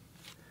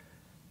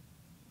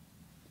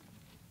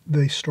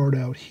 they start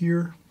out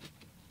here,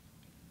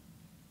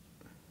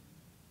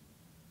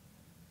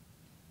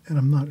 and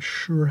I'm not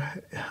sure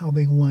how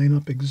they line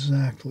up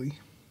exactly.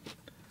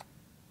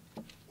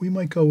 We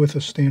might go with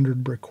a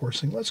standard brick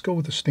coursing. Let's go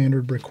with a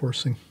standard brick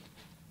coursing.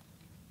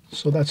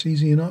 So that's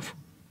easy enough.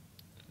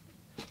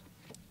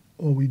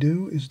 All we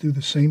do is do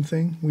the same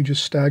thing. We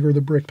just stagger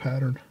the brick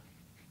pattern.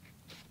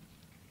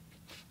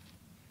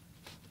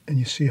 And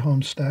you see how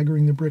I'm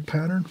staggering the brick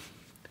pattern?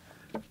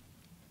 And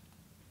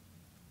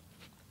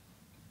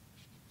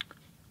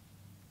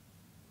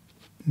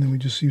then we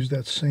just use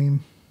that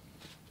same.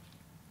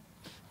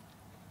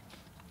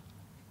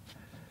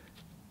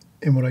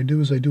 And what I do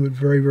is I do it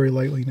very, very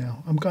lightly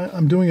now.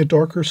 I'm doing it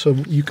darker so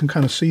you can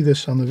kind of see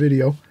this on the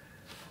video,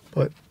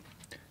 but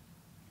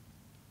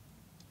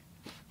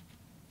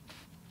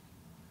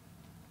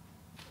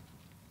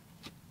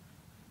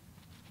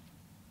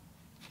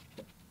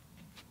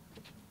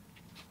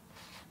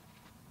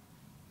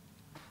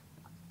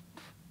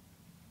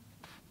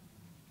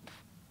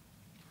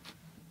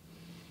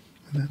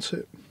and that's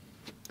it.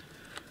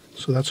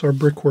 So that's our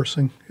brick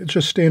coursing. It's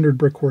just standard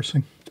brick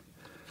coursing.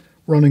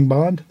 Running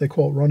bond, they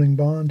call it running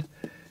bond,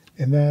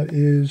 and that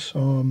is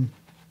going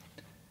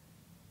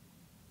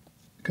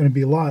to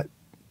be a lot.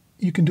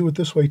 You can do it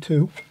this way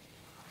too.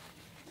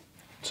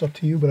 It's up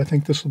to you, but I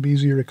think this will be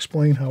easier to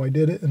explain how I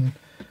did it. And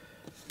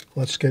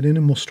let's get in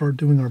and we'll start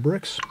doing our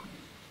bricks.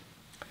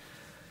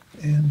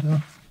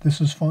 And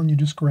this is fun. You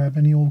just grab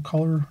any old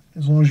color.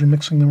 As long as you're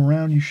mixing them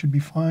around, you should be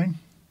fine.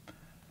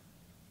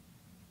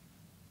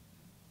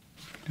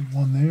 Do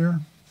one there.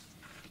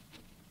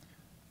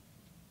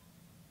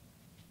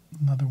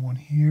 Another one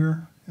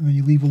here, and then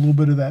you leave a little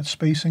bit of that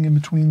spacing in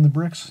between the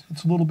bricks.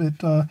 It's a little bit,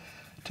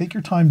 take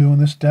your time doing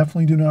this.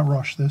 Definitely do not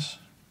rush this.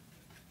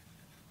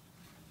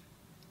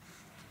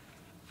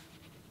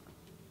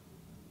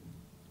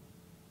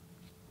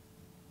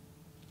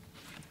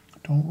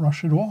 Don't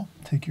rush at all.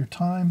 Take your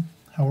time,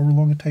 however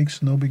long it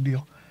takes, no big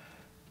deal.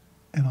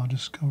 And I'll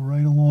just go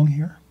right along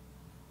here.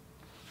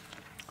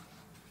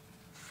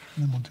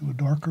 And then we'll do a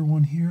darker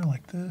one here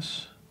like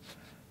this.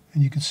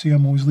 And you can see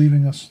I'm always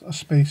leaving a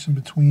space in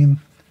between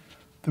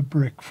the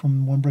brick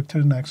from one brick to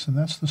the next, and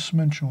that's the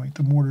cement joint,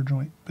 the mortar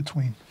joint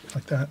between,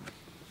 like that.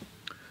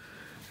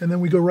 And then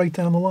we go right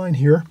down the line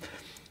here.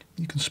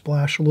 You can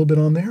splash a little bit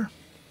on there.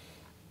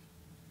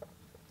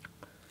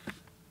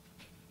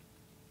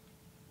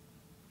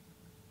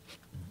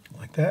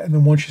 Like that. And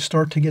then once you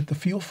start to get the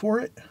feel for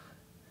it,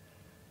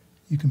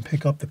 you can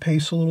pick up the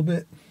pace a little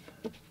bit.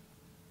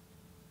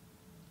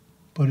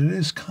 But it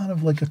is kind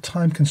of like a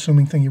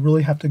time-consuming thing. You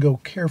really have to go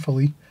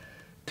carefully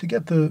to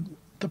get the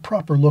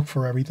proper look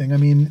for everything. I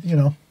mean, you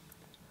know,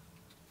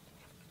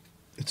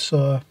 it's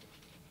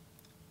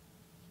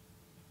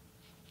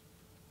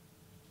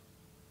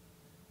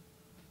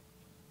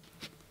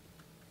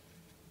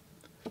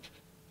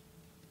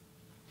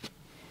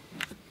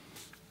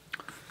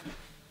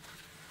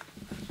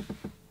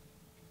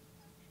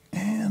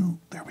and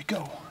there we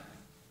go.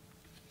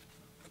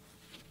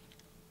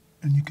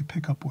 And you can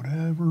pick up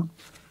whatever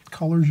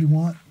colors you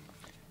want,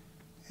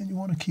 and you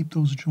want to keep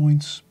those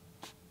joints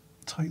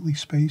tightly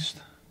spaced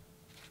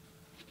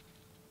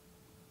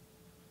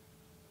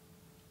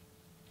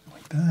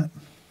like that.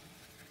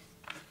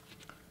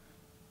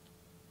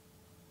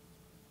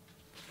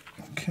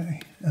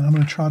 Okay, and I'm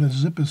going to try to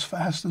zip as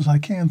fast as I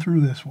can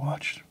through this.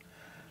 Watch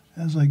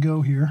as I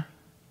go here.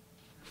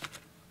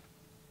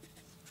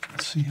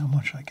 Let's see how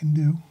much I can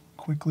do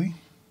quickly.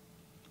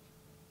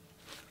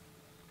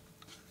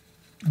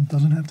 It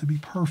doesn't have to be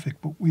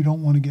perfect, but we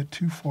don't want to get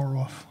too far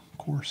off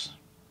course.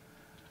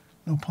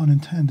 No pun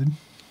intended.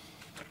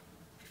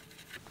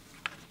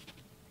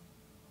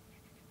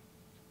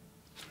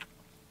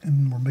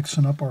 And we're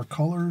mixing up our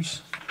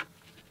colors.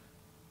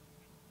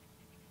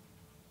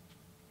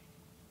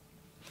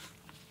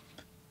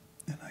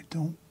 And I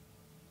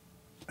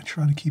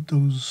try to keep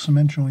those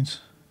cement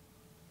joints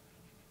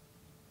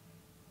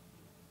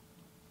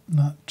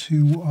not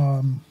too,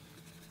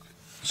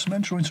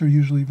 cement joints are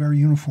usually very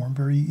uniform,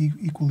 very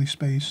equally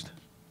spaced.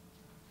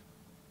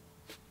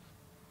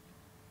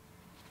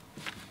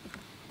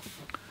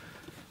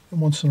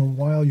 And once in a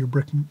while your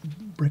brick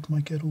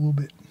might get a little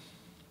bit,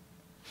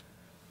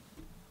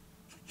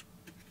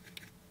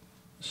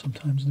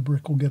 sometimes the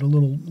brick will get a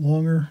little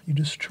longer. You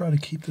just try to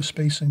keep the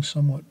spacing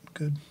somewhat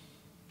good.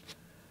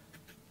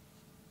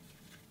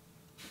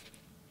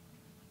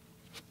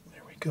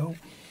 There we go.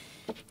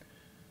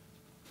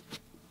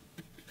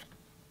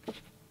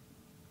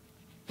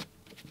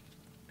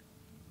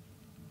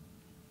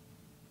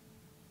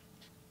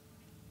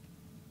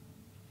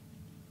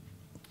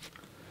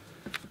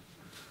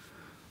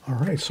 All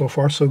right, so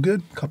far so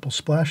good. A couple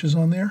splashes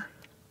on there,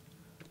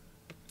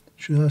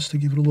 just to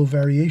give it a little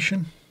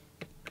variation.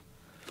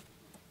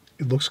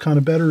 It looks kind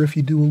of better if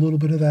you do a little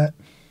bit of that.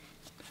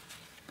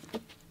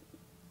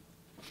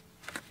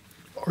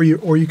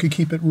 Or you could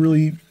keep it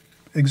really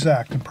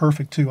exact and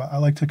perfect too. I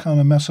like to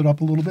kind of mess it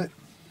up a little bit.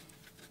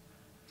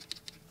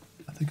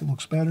 I think it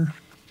looks better.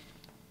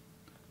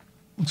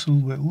 Looks a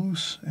little bit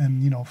loose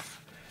and, you know,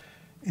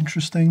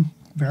 interesting.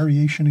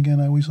 Variation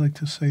again, I always like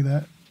to say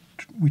that.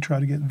 We try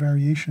to get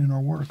variation in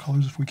our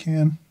watercolors if we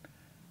can.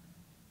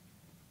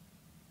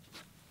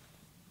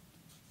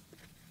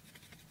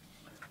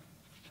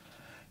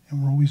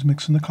 And we're always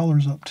mixing the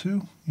colors up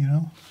too, you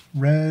know,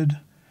 red,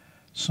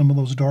 some of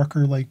those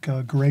darker like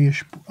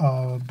grayish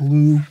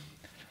blue.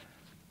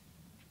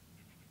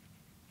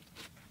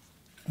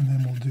 And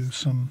then we'll do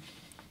some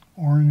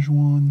orange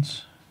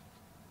ones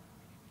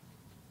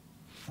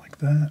like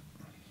that.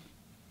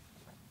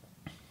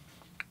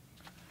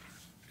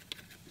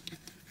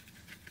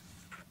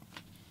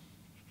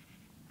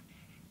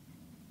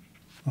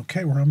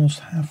 Okay, we're almost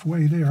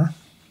halfway there.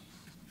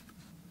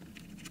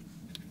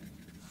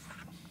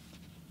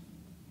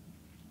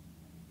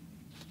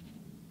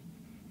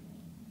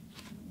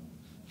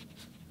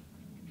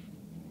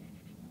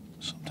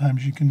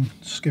 Sometimes you can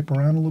skip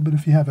around a little bit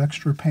if you have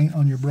extra paint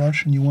on your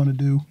brush and you want to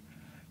do,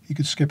 you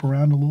could skip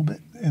around a little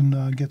bit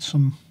and get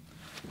some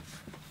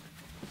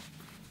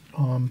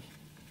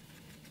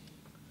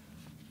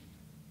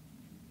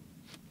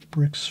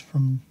bricks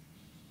from.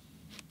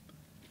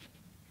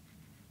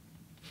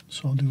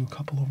 So I'll do a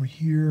couple over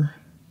here,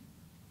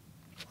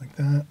 like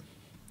that.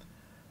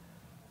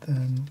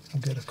 Then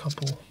we'll get a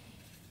couple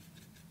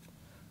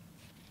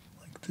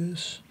like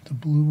this, the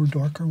blue or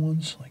darker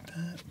ones like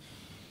that.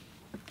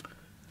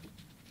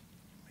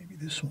 Maybe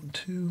this one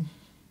too.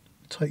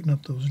 Tighten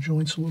up those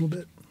joints a little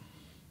bit.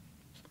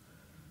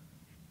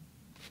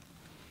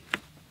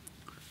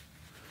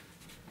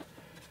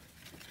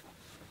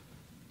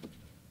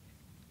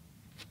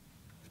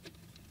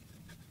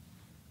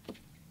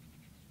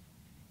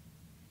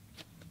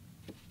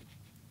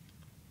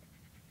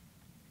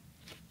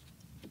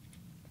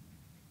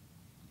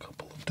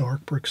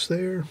 Dark bricks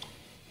there.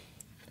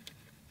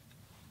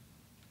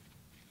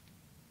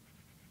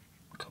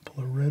 A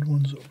couple of red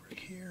ones over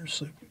here.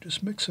 So we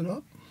just mix it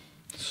up.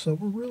 So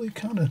we're really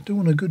kind of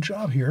doing a good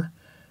job here.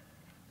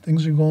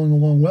 Things are going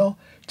along well.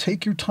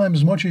 Take your time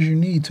as much as you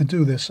need to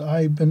do this.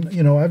 I've done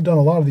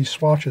a lot of these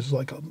swatches,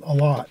 like a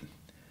lot.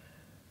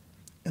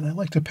 And I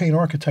like to paint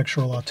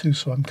architecture a lot too,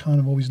 so I'm kind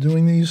of always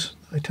doing these.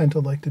 I tend to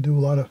like to do a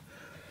lot of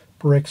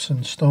bricks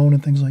and stone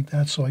and things like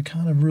that, so I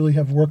kind of really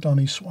have worked on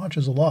these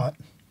swatches a lot.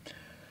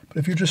 But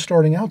if you're just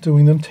starting out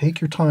doing them,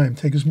 take your time.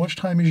 Take as much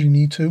time as you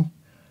need to.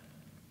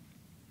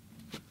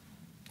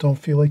 Don't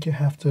feel like you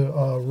have to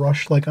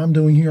rush like I'm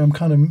doing here. I'm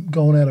kind of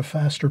going at a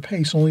faster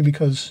pace only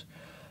because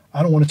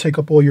I don't want to take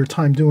up all your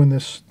time doing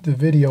the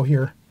video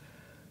here.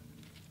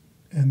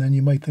 And then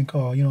you might think,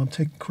 oh, you know,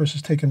 Chris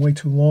is taking way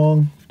too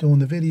long doing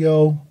the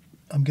video.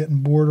 I'm getting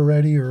bored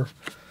already, or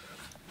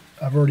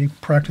I've already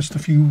practiced a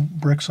few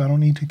bricks. I don't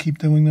need to keep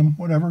doing them,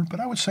 whatever. But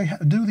I would say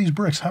do these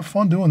bricks. Have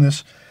fun doing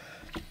this.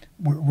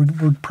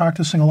 We're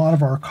practicing a lot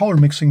of our color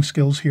mixing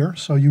skills here.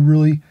 So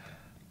you're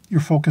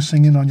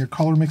focusing in on your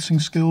color mixing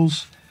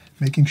skills,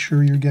 making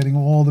sure you're getting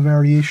all the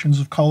variations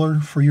of color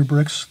for your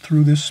bricks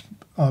through this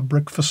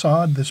brick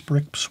facade, this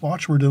brick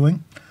swatch we're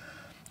doing.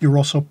 You're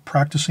also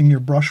practicing your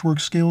brushwork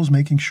skills,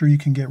 making sure you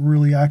can get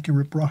really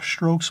accurate brush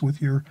strokes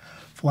with your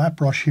flat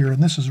brush here.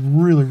 And this is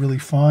really, really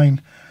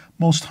fine.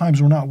 Most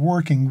times we're not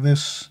working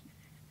this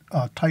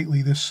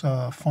tightly, this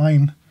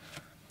fine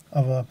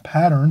of a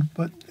pattern,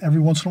 but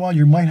every once in a while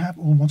you might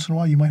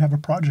have a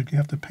project you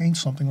have to paint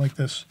something like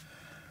this.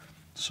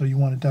 So you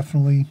want to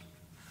definitely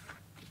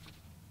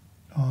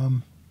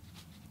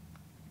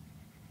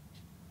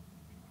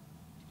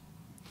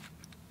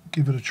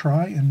give it a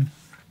try and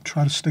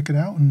try to stick it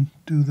out and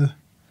do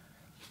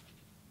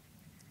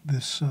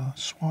this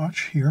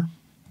swatch here,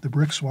 the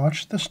brick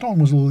swatch. The stone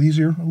was a little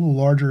easier, a little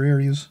larger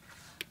areas,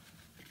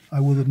 I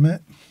will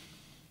admit.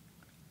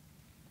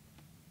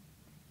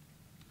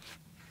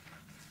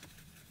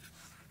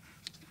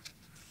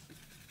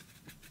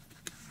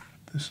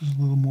 This is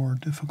a little more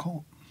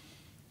difficult,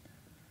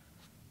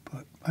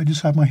 but I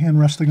just have my hand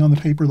resting on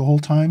the paper the whole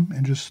time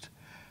and just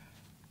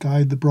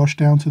guide the brush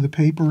down to the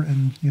paper,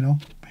 and you know,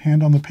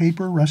 hand on the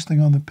paper, resting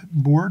on the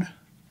board.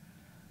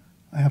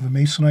 I have a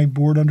masonite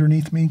board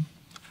underneath me,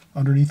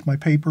 underneath my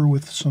paper,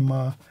 with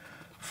some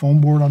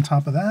foam board on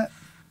top of that.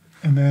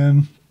 And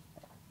then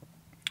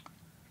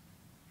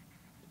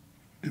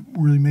it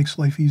really makes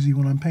life easy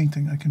when I'm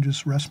painting. I can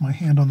just rest my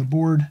hand on the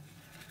board.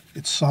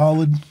 It's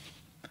solid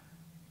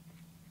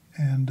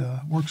and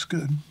works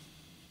good.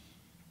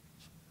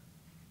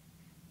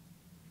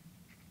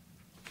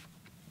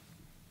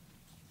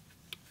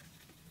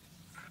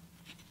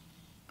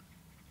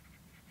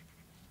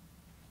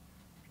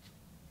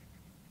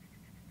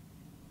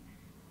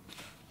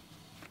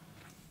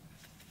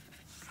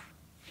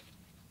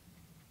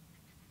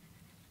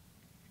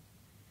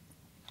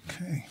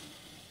 Okay,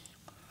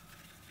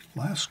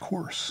 last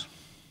course.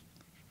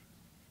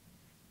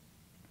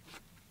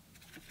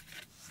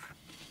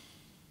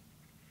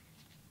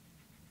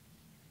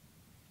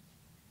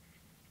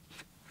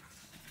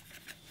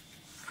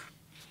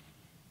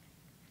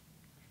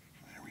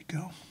 There we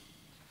go.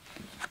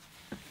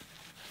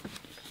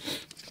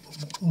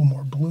 A little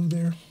more blue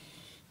there.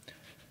 A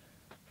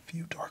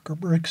few darker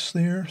bricks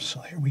there. So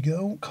here we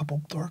go, a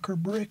couple darker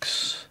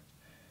bricks.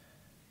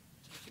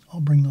 I'll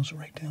bring those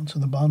right down to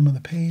the bottom of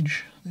the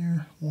page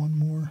there. One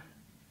more.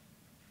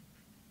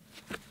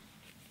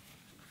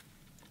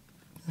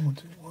 I'll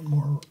do one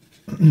more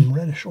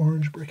reddish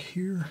orange brick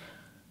here,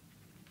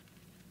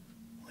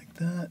 like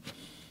that.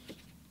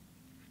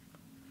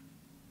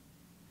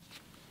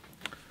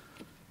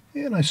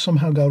 And I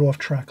somehow got off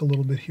track a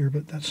little bit here,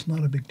 but that's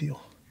not a big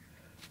deal.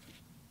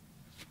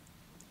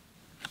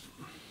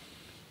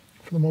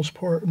 For the most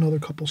part, another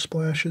couple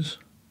splashes.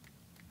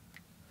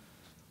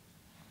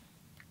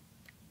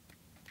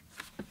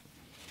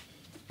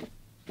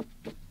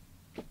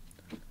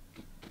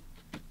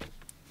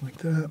 Like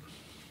that.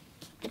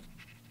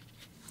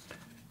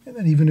 And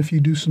then even if you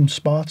do some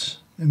spots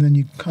and then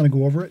you kind of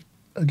go over it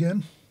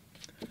again,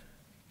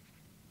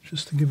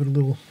 just to give it a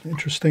little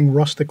interesting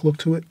rustic look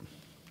to it.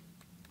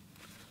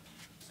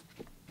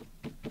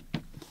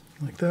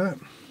 Like that.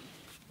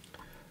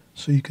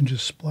 So you can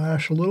just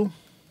splash a little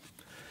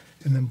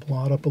and then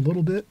blot up a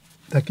little bit.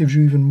 That gives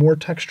you even more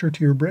texture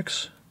to your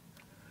bricks.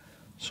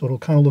 So it'll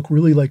kind of look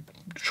really like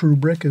true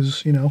brick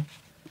is, you know,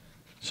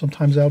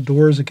 sometimes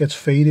outdoors it gets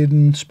faded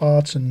in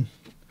spots, and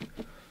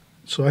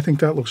so I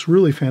think that looks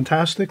really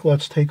fantastic.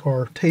 Let's take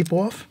our tape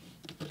off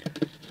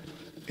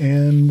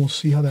and we'll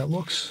see how that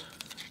looks.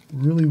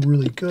 Really,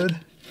 really good.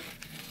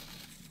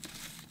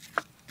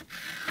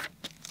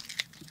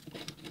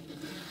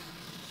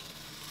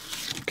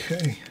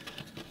 Okay.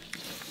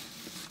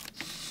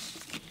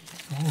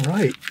 All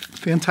right.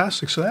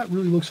 Fantastic. So that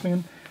really looks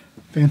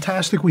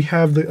fantastic. We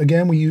have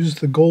again, we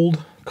used the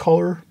gold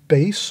color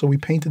base, so we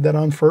painted that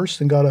on first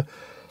and got a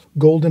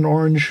golden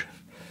orange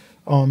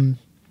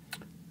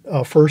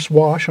first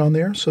wash on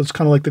there. So it's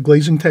kind of like the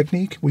glazing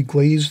technique. We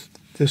glazed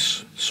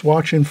this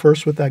swatch in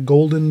first with that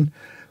golden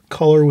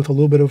color with a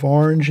little bit of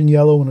orange and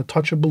yellow and a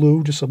touch of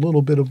blue, just a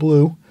little bit of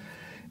blue.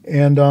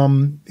 And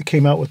it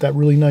came out with that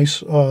really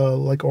nice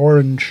like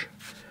orange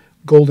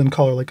golden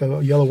color, like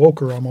a yellow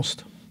ochre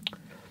almost.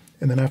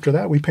 And then after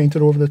that, we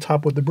painted over the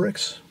top with the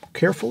bricks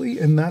carefully,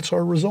 and that's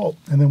our result.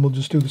 And then we'll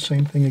just do the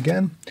same thing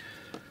again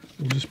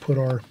we'll just put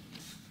our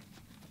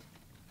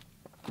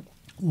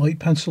light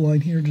pencil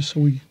line here just so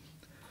we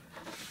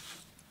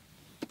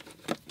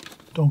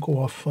don't go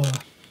off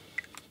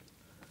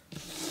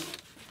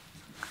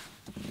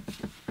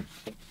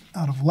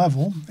out of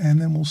level.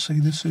 And then we'll say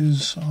this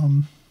is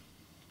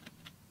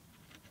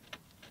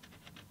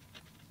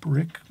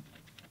brick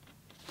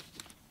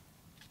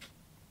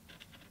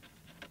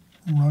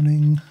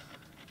running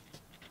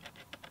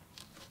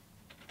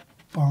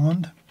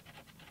bond.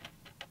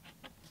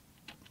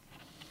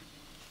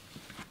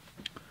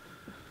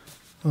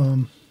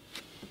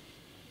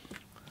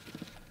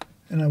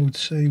 And I would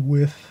say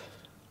with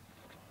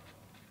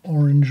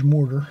orange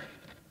mortar.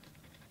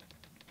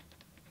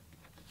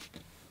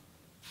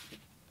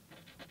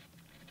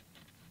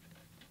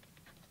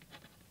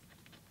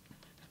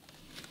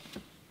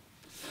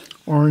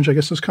 Orange, I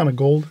guess it's kind of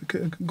gold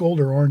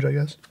or orange, I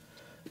guess.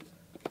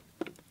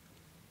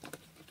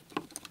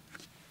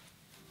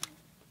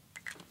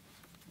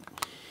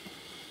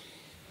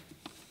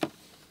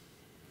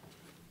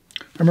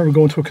 I remember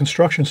going to a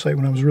construction site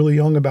when I was really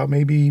young, about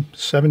maybe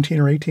 17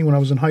 or 18 when I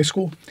was in high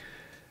school.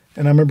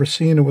 And I remember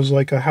seeing it was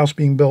like a house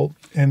being built,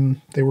 and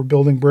they were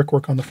building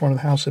brickwork on the front of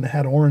the house, and it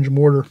had orange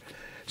mortar,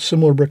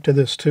 similar brick to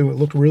this too. It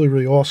looked really,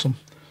 really awesome.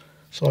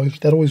 So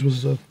that always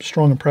was a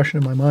strong impression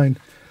in my mind,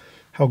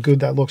 how good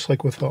that looks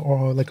like with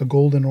like a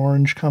golden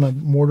orange kind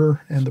of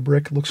mortar, and the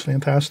brick looks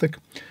fantastic.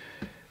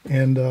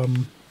 And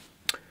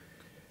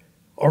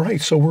all right,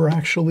 so we're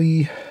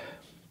actually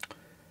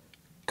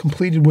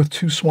completed with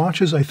 2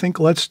 swatches. I think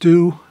let's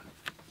do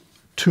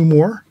 2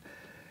 more.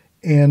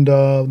 And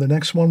the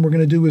next one we're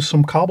going to do is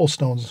some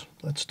cobblestones.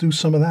 Let's do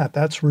some of that.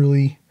 That's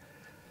really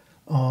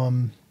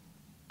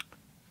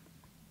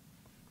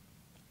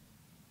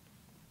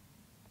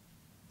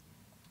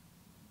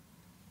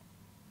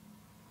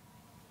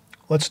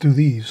let's do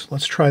these.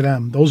 Let's try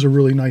them. Those are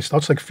really nice.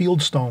 That's like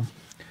fieldstone.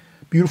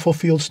 Beautiful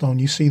fieldstone.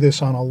 You see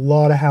this on a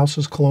lot of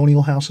houses,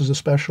 colonial houses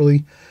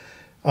especially.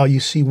 You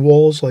see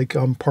walls like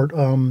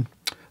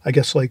I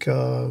guess like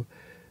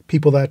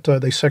people that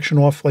they section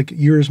off, like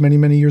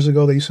many years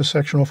ago, they used to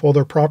section off all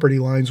their property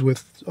lines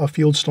with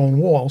fieldstone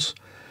walls.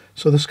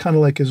 So this kind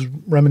of like is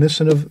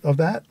reminiscent of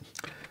that.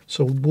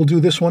 So we'll do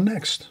this one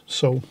next.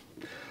 So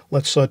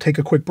let's take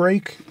a quick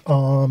break,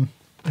 and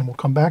we'll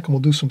come back and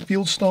we'll do some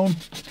fieldstone.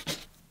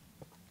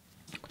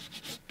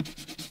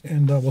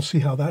 And we'll see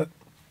how that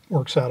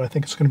works out. I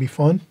think it's going to be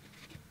fun.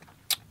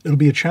 It'll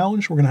be a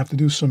challenge. We're going to have to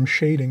do some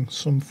shading,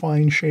 some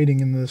fine shading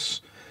in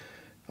this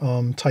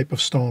type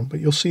of stone. But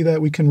you'll see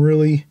that we can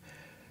really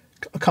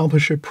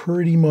accomplish it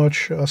pretty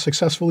much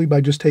successfully by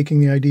just taking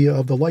the idea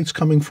of the lights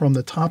coming from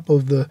the top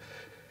of the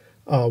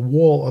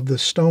wall of the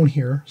stone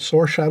here. So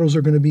our shadows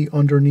are going to be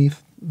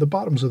underneath the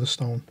bottoms of the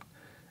stone,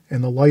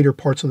 and the lighter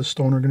parts of the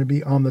stone are going to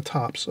be on the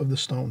tops of the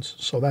stones.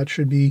 So that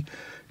should be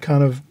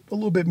kind of a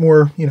little bit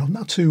more,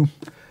 not too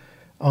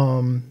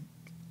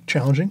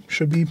challenging.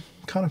 Should be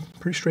kind of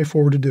pretty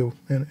straightforward to do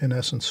in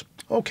essence.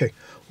 Okay,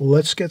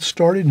 let's get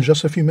started. In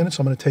just a few minutes,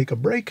 I'm going to take a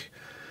break,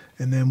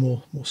 and then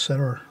we'll set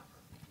our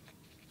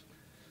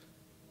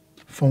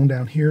phone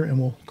down here, and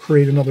we'll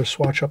create another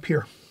swatch up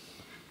here.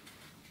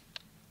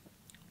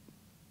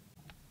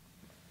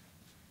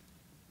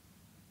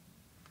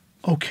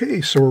 Okay,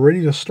 so we're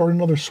ready to start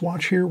another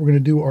swatch here. We're going to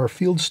do our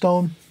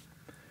fieldstone.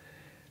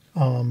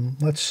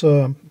 Let's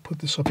put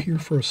this up here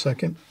for a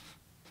second.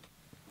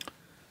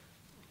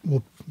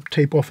 We'll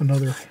tape off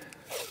another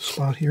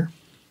spot here.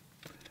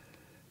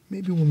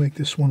 Maybe we'll make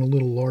this one a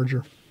little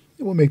larger.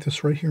 We'll make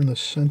this right here in the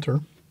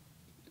center.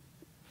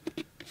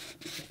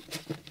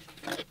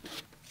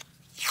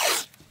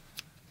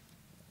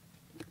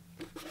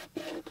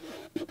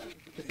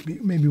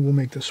 Maybe we'll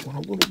make this one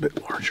a little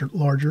bit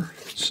larger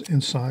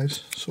in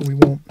size, so we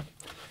won't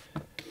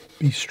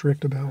be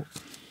strict about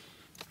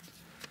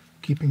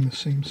keeping the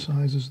same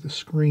size as the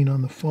screen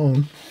on the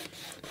phone.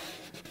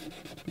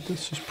 But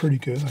this is pretty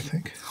good, I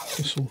think.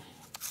 This will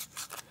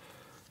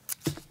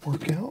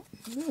work out.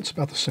 It's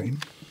about the same.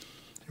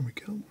 There we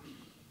go.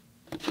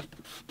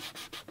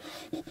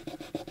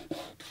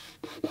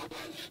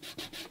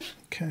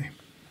 Okay.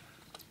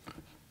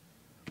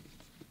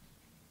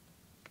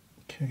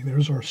 Okay,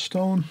 there's our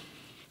stone.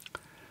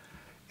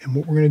 And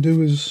what we're going to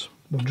do is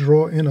we'll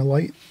draw in a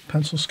light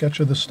pencil sketch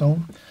of the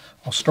stone.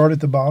 I'll start at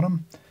the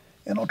bottom,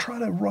 and I'll try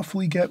to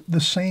roughly get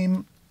the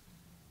same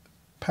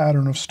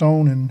pattern of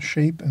stone and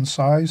shape and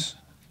size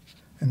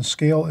and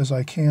scale as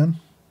I can.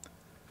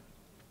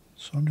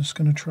 So I'm just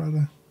going to try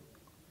to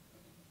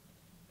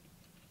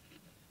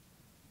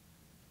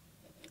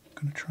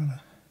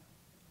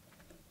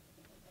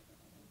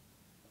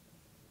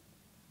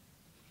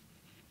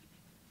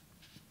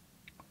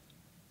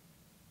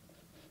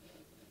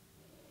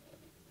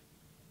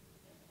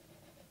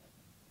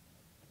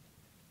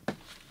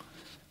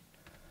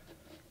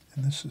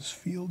and this is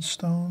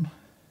fieldstone,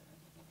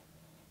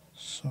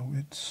 so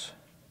it's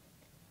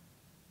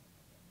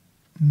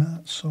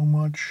not so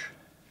much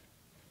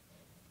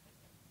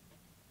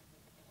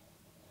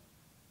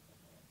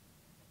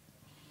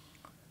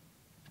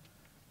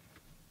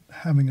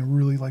having a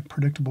really like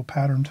predictable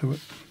pattern to it.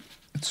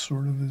 It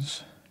sort of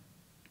is.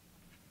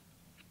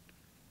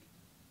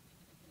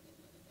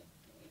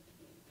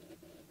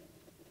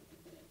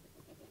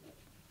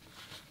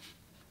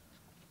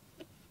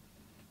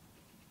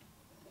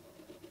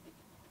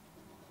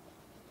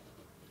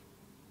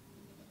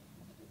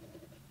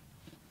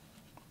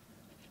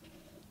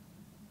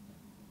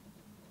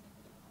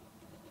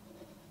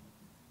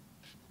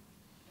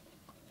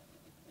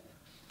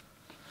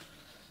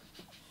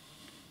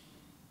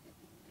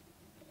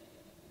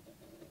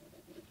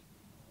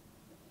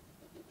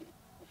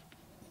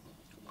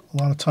 A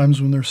lot of times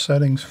when they're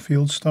setting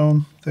field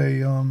stone,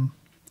 the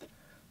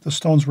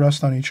stones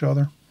rest on each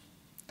other,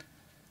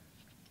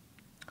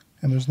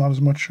 and there's not as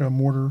much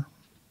mortar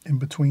in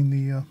between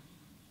the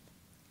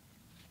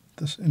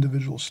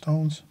individual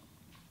stones.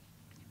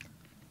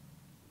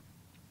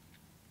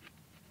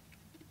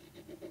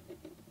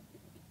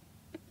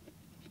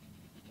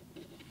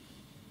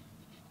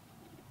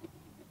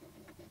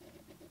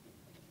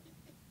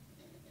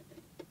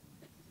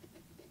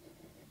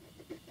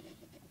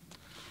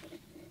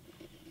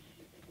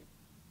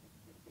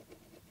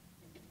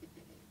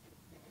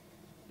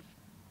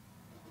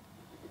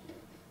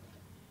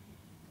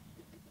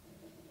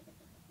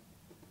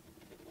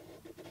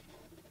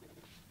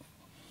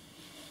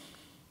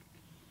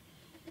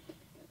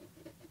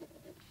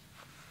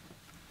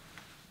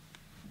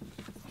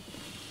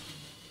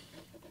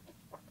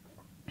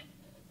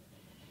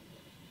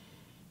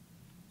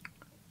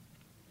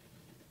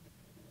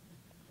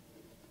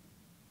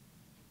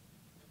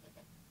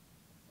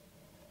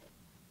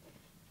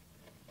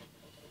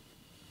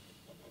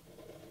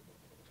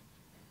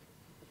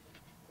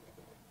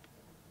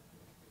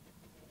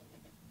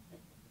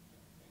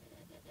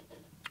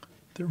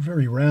 They're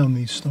very round,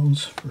 these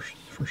stones,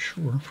 for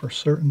sure, for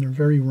certain. They're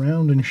very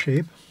round in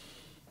shape,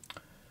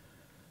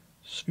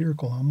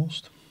 spherical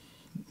almost,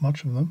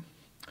 much of them.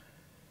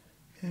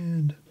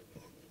 And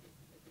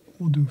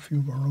we'll do a few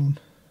of our own.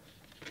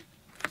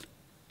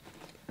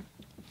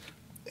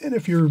 And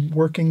if you're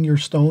working your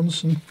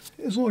stones, and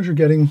as long as you're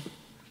getting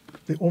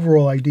the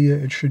overall idea,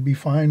 it should be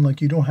fine. Like,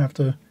 you don't have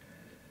to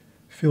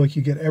feel like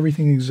you get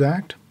everything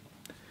exact.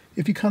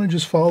 If you kind of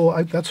just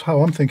follow, that's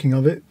how I'm thinking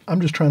of it. I'm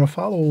just trying to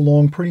follow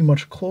along pretty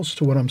much close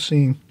to what I'm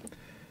seeing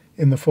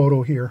in the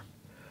photo here.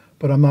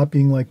 But I'm not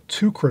being like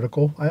too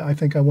critical. I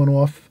think I went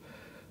off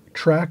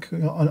track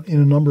in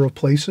a number of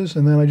places,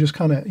 and then I just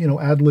kind of,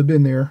 ad-lib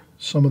in there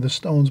some of the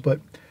stones. But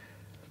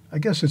I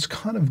guess it's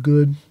kind of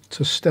good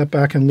to step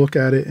back and look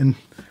at it and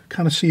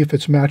kind of see if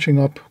it's matching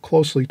up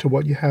closely to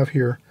what you have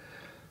here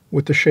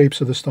with the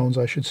shapes of the stones,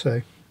 I should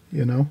say,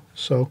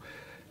 So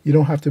you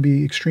don't have to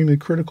be extremely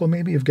critical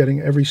maybe of getting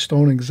every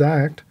stone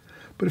exact,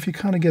 but if you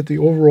kind of get the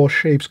overall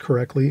shapes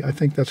correctly, I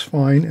think that's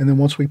fine. And then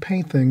once we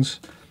paint things,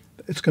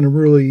 it's going to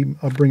really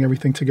bring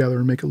everything together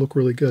and make it look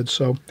really good.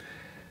 So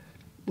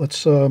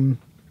let's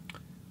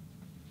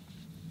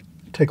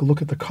take a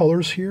look at the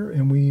colors here,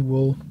 and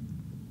we'll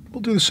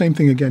do the same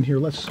thing again here.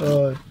 Let's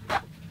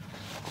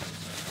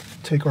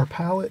take our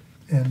palette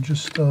and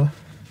just we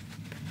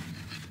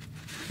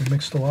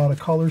mixed a lot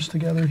of colors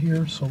together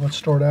here. So let's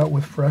start out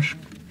with fresh,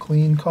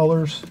 clean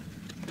colors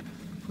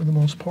for the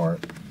most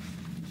part.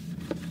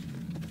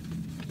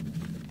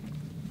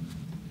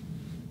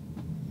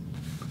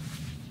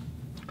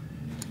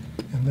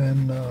 And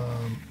then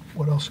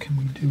what else can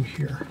we do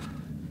here?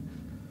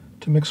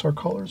 To mix our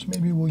colors,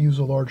 maybe we'll use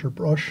a larger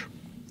brush.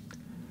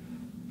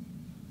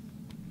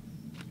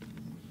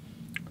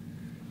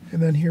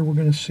 And then here we're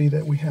going to see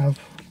that we have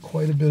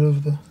quite a bit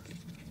of the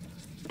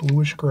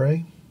bluish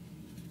gray.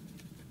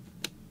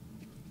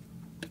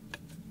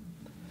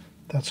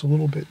 That's a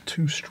little bit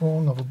too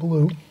strong of a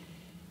blue.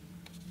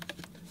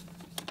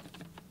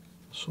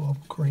 So I'll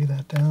gray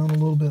that down a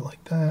little bit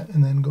like that,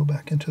 and then go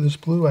back into this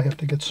blue. I have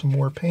to get some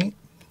more paint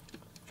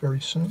very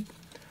soon.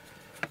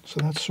 So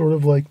that's sort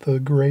of like the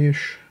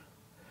grayish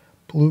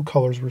blue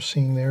colors we're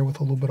seeing there, with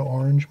a little bit of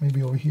orange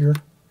maybe over here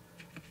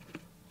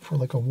for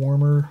like a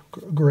warmer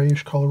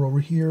grayish color over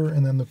here,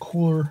 and then the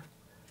cooler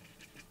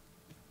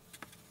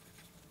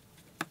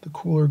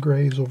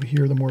grays over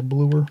here, the more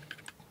bluer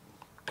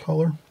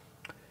color.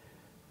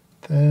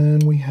 Then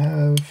we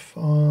have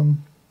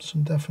some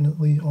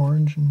definitely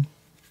orange and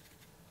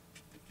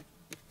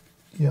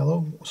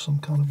yellow, some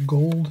kind of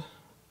gold,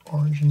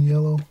 orange and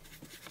yellow,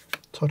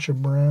 touch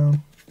of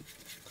brown,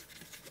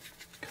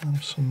 kind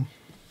of some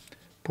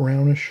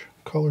brownish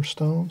color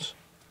stones.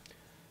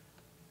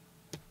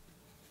 A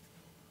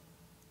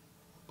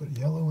bit of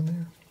yellow in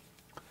there.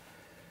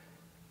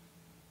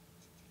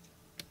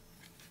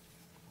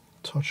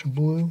 Touch of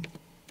blue.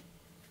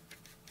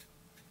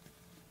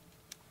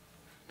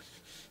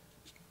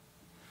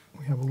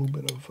 We have a little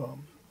bit of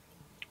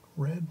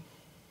red.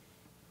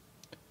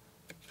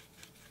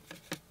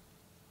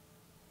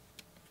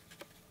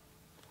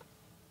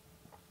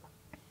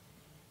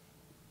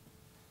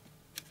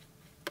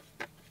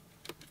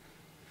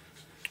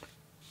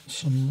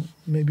 Some,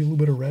 maybe a little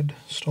bit of red,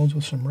 stones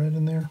with some red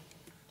in there.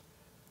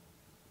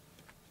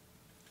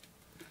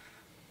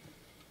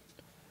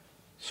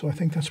 So I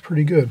think that's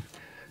pretty good.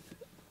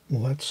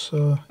 Let's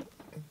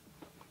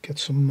get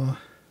some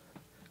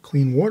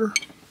clean water.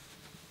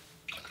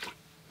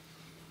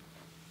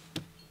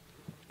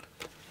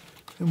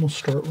 And we'll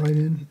start right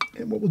in.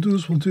 And what we'll do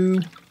is we'll do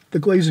the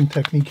glazing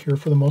technique here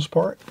for the most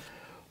part.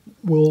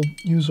 We'll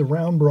use a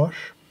round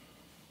brush.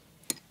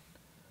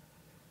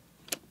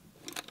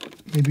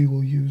 Maybe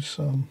we'll use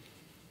I'm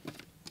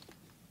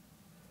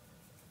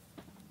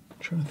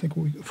trying to think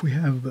if we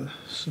have the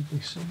Simply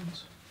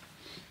Simmons.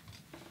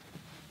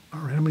 All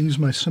right, I'm going to use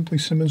my Simply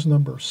Simmons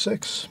number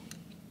 6.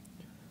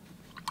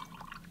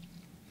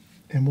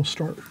 And we'll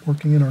start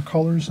working in our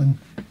colors. And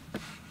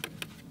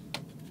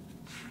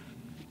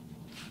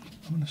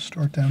I'm going to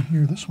start down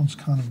here. This one's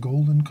kind of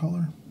golden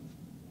color.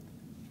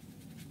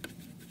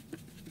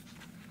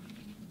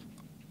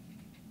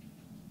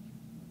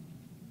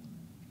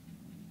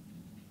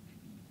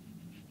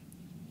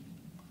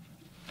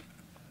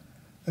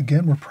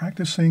 Again, we're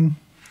practicing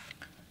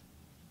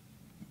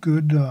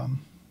good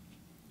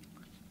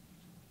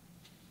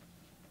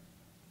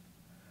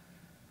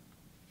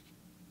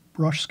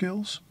brush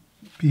skills,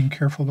 being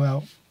careful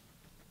about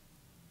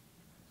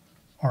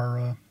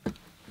our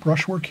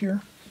brush work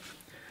here.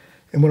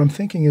 And what I'm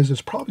thinking is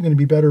it's probably going to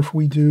be better if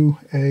we do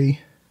a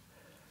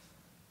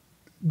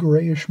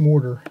grayish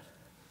mortar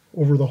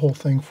over the whole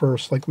thing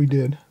first, like we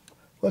did.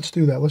 Let's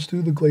do that. Let's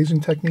do the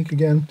glazing technique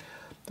again.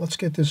 Let's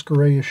get this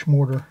grayish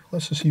mortar.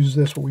 Let's just use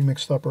this, what we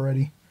mixed up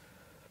already.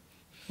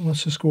 And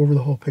let's just go over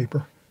the whole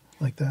paper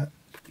like that.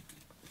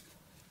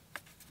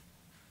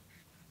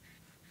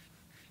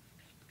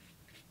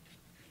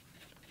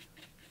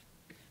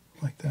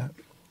 Like that,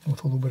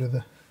 with a little bit of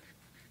the...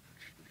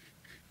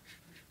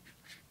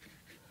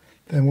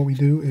 Then what we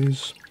do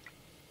is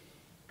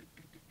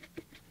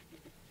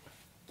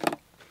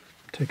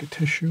take a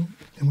tissue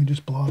and we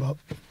just blot up.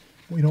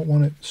 We don't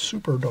want it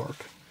super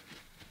dark.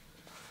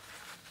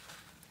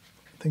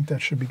 I think that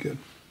should be good.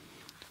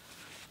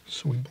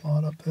 So we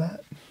blot up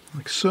that,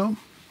 like so.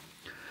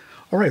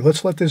 All right,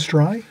 let's let this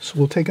dry. So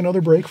we'll take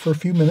another break for a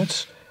few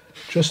minutes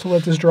just to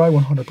let this dry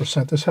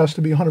 100%. This has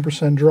to be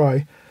 100%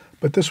 dry,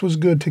 but this was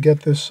good to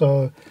get this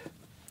a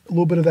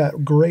little bit of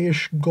that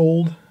grayish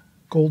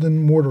golden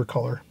mortar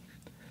color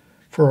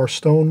for our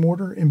stone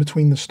mortar in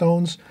between the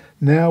stones.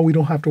 Now we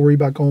don't have to worry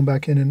about going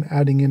back in and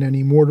adding in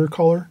any mortar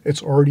color.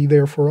 It's already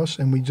there for us,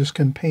 and we just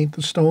can paint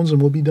the stones and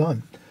we'll be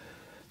done.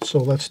 So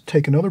let's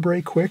take another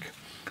break quick,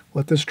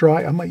 let this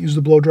dry. I might use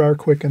the blow dryer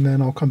quick, and then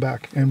I'll come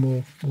back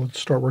and we'll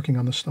start working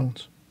on the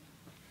stones.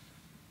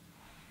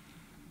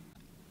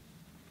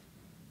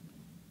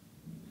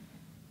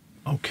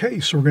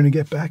 Okay, so we're going to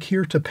get back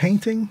here to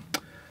painting.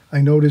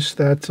 I noticed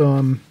that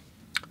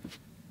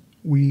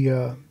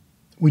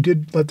we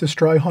did let this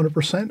dry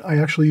 100%. I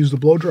actually used the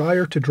blow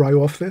dryer to dry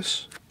off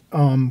this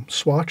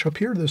swatch up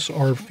here, this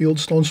our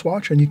fieldstone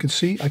swatch, and you can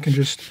see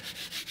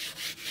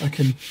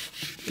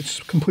it's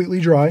completely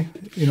dry,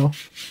 you know.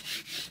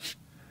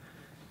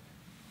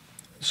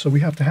 So we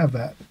have to have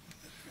that.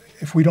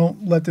 If we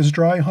don't let this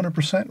dry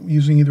 100%,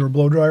 using either a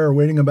blow dryer or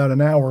waiting about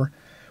an hour,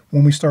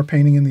 when we start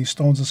painting in these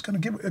stones, it's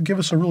going to give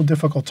us a real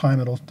difficult time.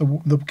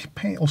 The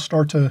paint will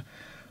start to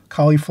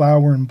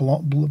cauliflower and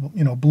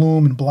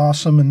bloom and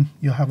blossom, and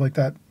you'll have like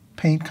that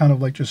paint kind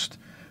of like just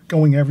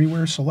going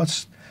everywhere. So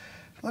let's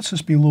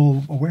just be a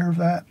little aware of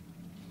that,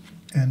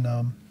 and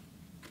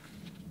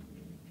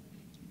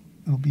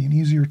it'll be an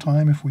easier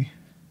time if we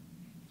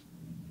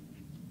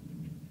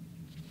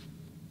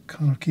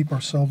kind of keep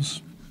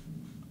ourselves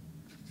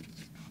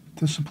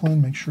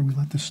disciplined. Make sure we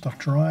let this stuff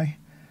dry.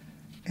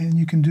 And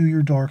you can do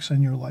your darks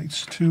and your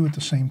lights too at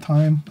the same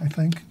time, I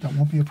think. That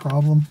won't be a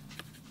problem.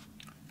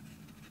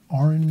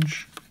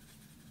 Orange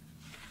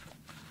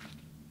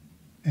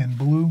and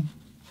blue.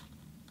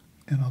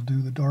 And I'll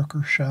do the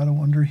darker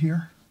shadow under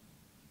here,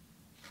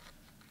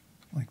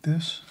 like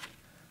this.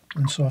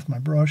 Rinse off my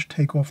brush,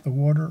 take off the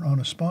water on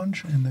a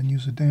sponge, and then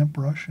use a damp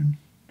brush and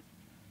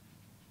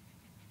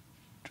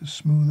just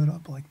smooth it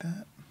up like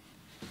that.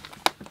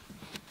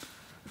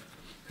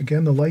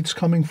 Again, the light's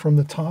coming from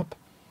the top.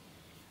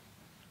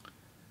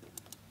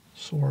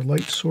 So our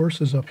light source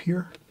is up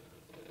here.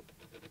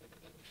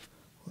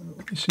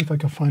 Let me see if I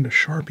can find a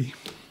Sharpie.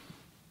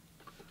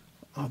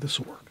 Oh, this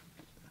will work.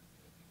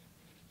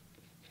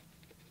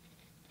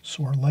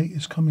 So our light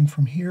is coming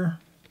from here,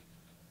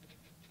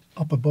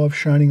 up above,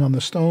 shining on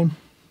the stone.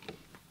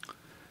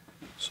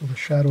 So the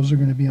shadows are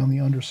going to be on the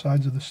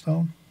undersides of the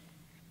stone.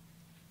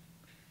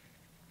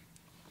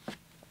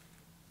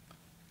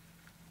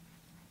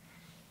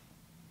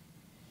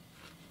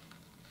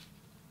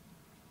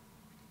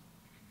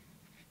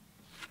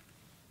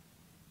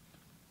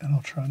 And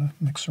I'll try to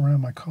mix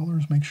around my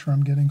colors, make sure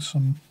I'm getting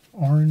some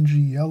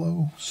orangey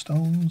yellow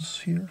stones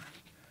here.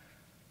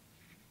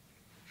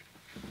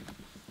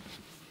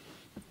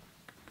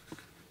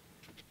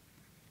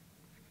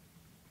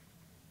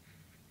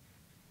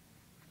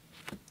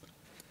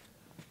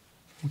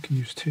 We can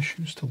use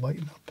tissues to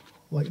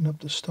lighten up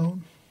the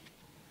stone.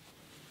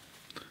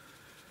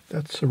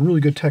 That's a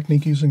really good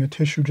technique, using a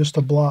tissue just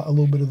to blot a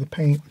little bit of the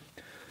paint.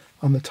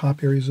 on the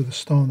top areas of the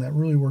stone. That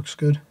really works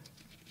good.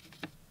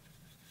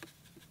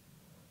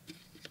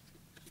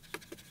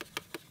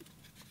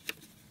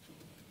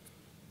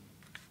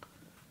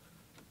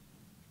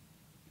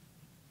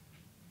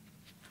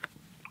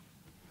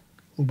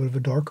 A little bit of a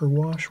darker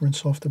wash,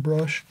 rinse off the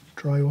brush,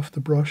 dry off the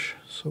brush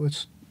so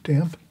it's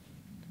damp.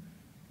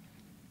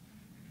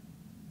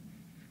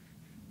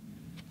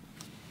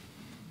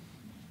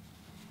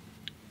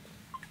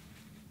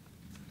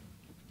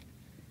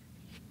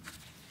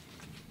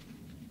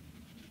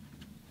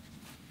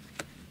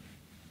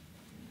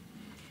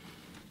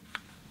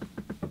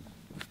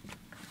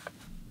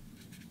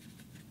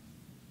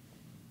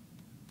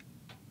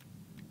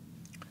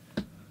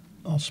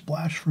 I'll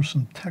splash for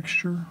some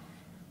texture.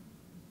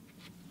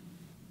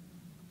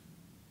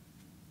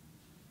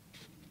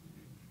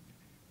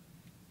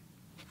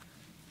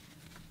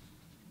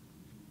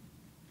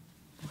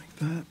 Like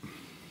that.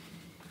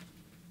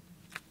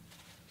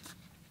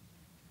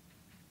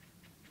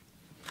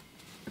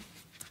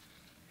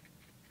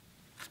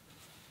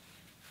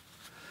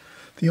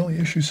 The only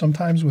issue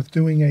sometimes with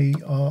doing a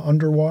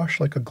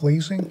underwash, like a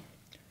glazing,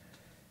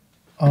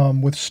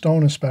 with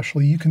stone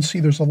especially, you can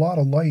see there's a lot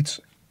of lights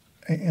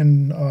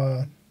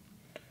and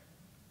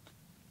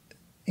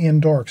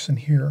darks in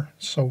here.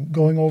 So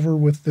going over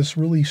with this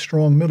really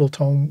strong middle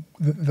tone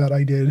that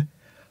I did,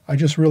 I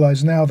just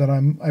realized now that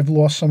I've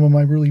lost some of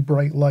my really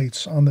bright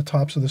lights on the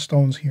tops of the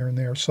stones here and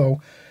there.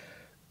 So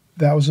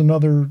that was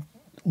another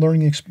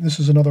this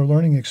is another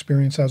learning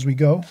experience as we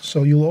go.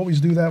 So you'll always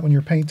do that when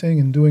you're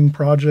painting and doing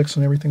projects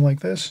and everything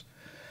like this,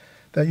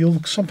 that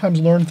you'll sometimes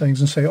learn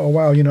things and say, oh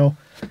wow, you know,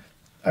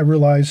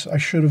 I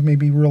should have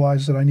maybe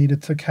realized that I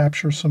needed to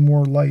capture some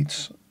more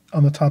lights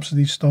on the tops of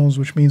these stones,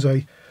 which means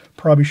I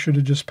probably should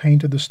have just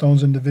painted the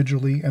stones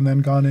individually and then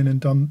gone in and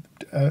done,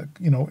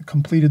 you know,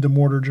 completed the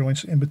mortar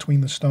joints in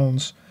between the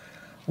stones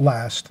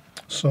last.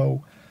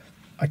 So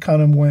I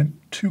kind of went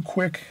too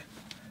quick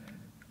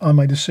on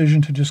my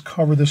decision to just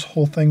cover this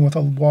whole thing with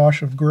a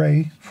wash of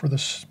gray for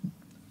the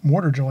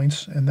mortar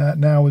joints, and that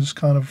now is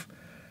kind of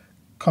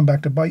come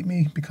back to bite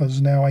me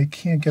because now I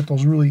can't get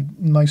those really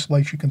nice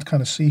lights you can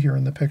kind of see here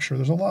in the picture.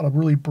 There's a lot of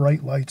really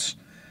bright lights.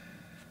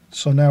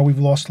 So now we've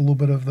lost a little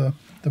bit of the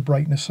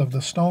brightness of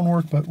the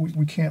stonework, but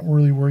we can't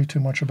really worry too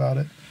much about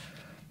it.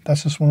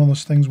 That's just one of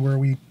those things where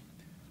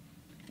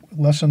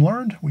lesson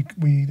learned.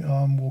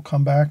 We'll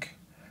come back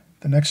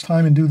the next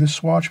time and do this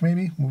swatch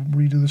maybe. We'll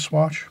redo the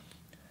swatch.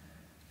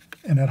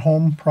 And at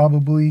home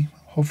probably,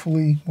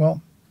 hopefully,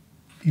 well,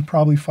 you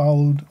probably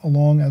followed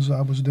along as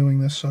I was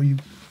doing this, so you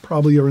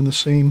probably are in the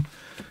same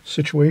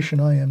situation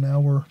I am now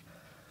where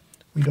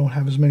we don't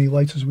have as many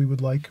lights as we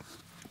would like,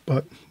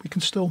 but we can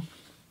still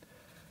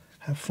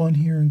have fun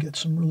here and get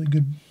some really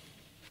good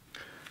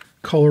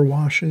color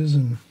washes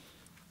and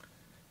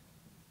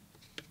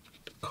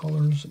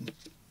colors and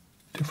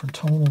different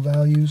tonal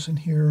values in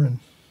here. And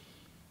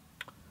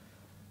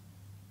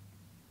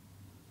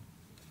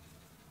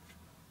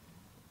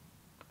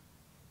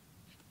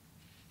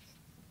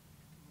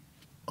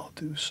I'll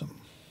do some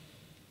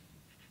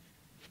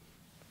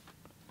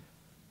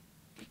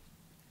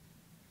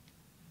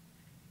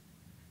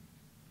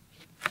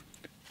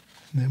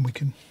and then we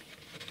can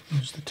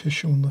use the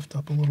tissue and lift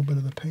up a little bit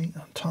of the paint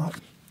on top,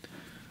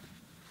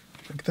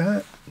 like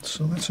that.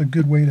 So that's a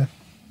good way to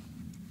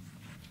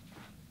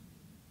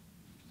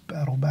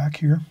battle back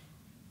here.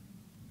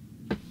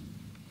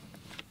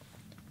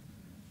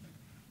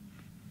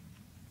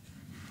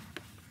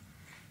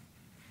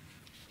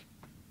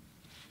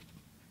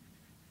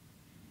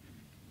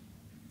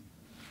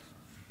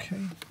 Okay,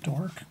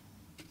 dark,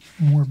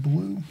 more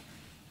blue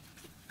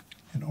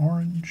and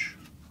orange.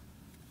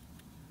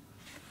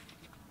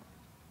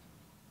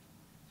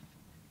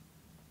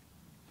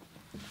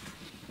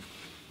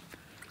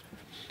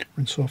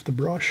 Rinse off the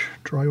brush,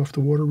 dry off the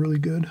water really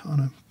good on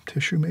a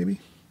tissue maybe,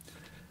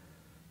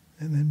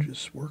 and then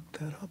just work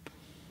that up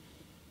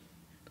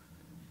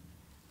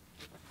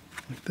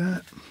like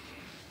that.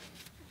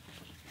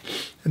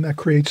 And that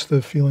creates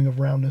the feeling of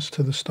roundness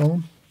to the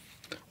stone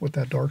with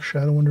that dark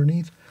shadow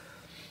underneath.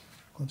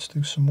 Let's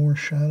do some more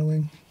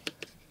shadowing.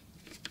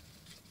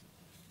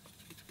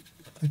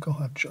 I think I'll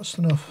have just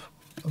enough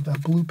of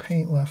that blue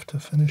paint left to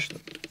finish the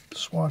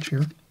swatch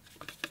here.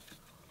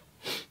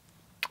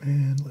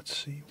 And let's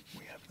see,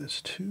 we have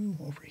this too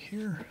over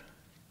here.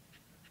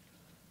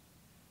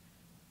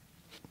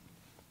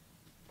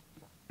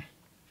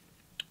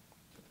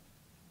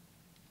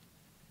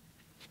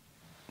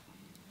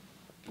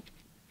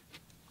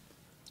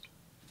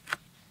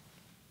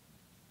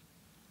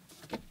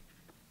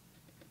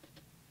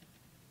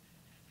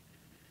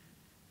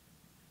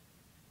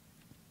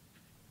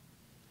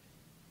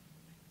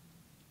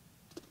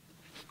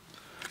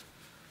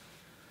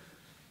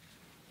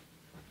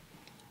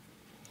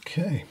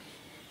 Okay.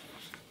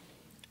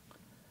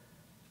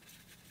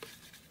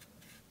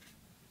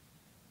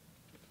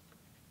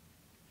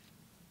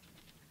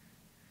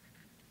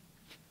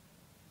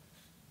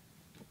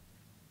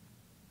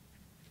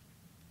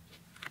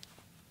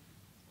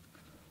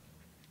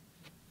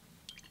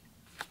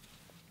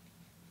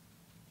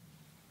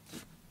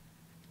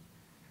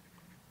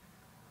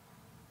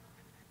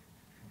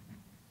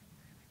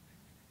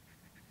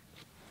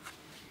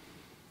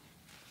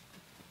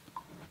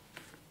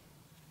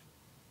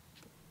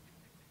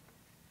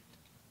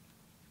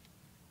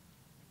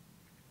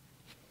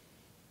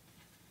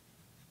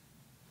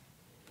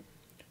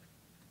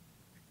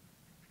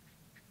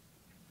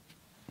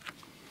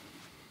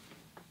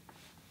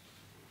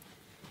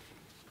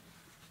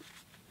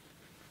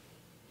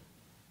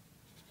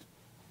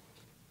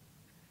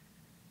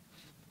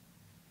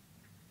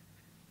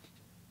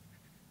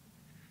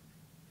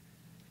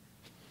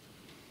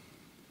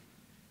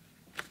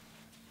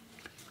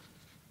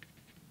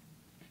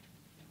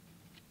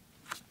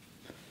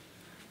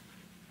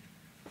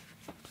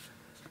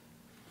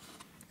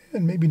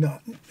 And maybe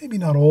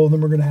not all of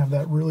them are going to have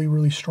that really,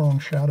 really strong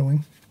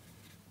shadowing.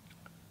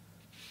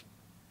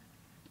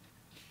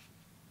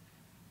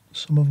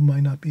 Some of them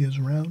might not be as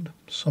round.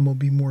 Some will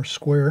be more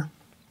square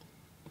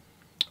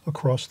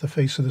across the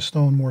face of the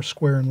stone, more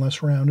square and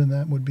less round, and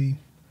that would be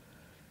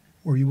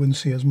where you wouldn't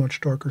see as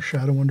much darker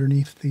shadow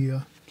underneath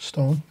the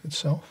stone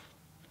itself.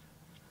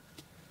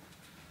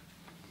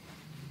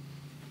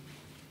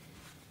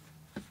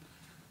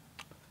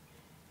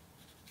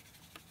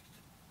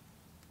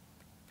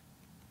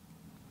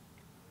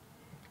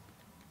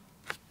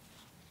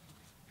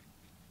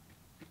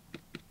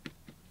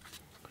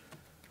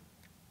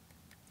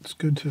 It's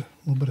good to a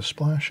little bit of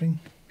splashing.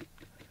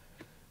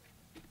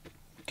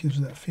 Gives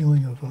that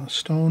feeling of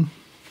stone.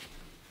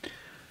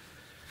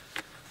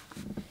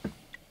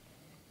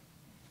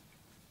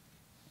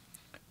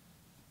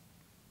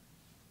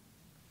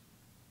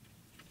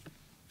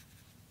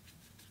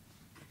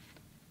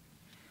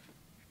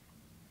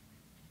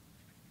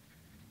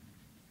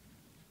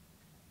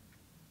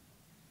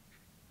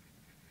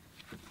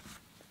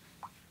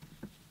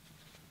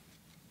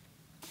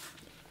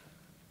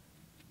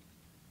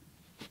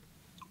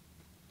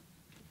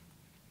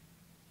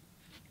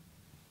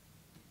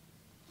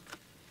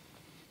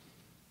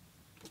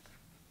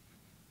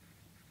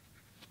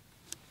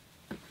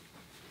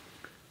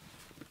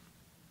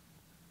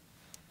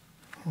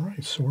 All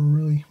right, so we're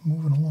really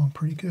moving along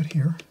pretty good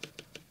here.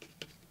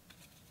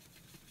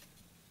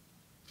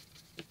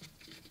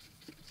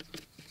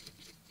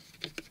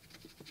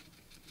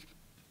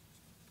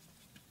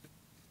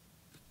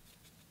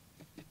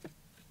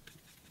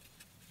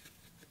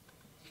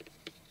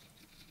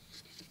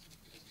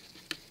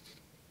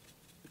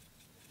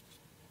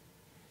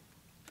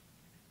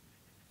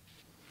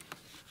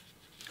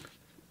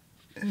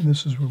 And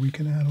this is where we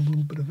can add a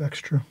little bit of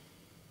extra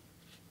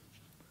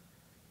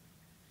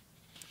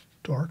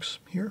darks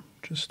here,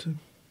 just to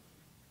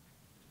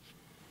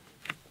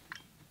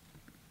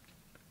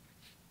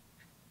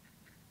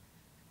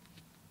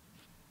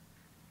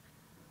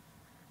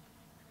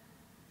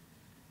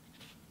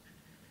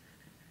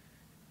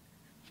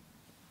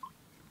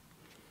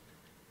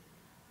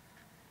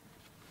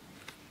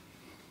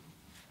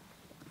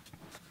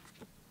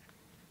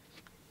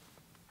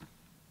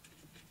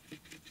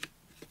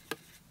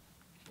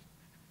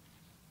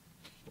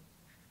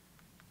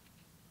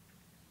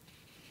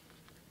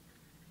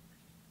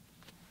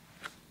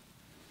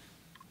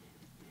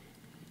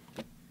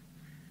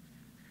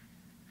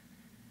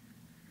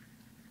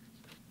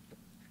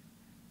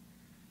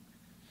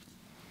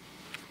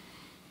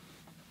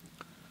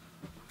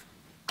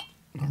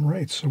all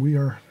right, so we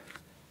are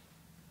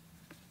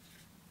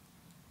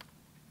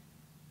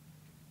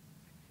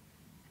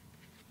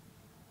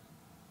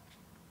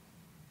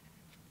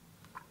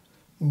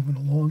moving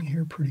along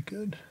here pretty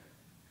good.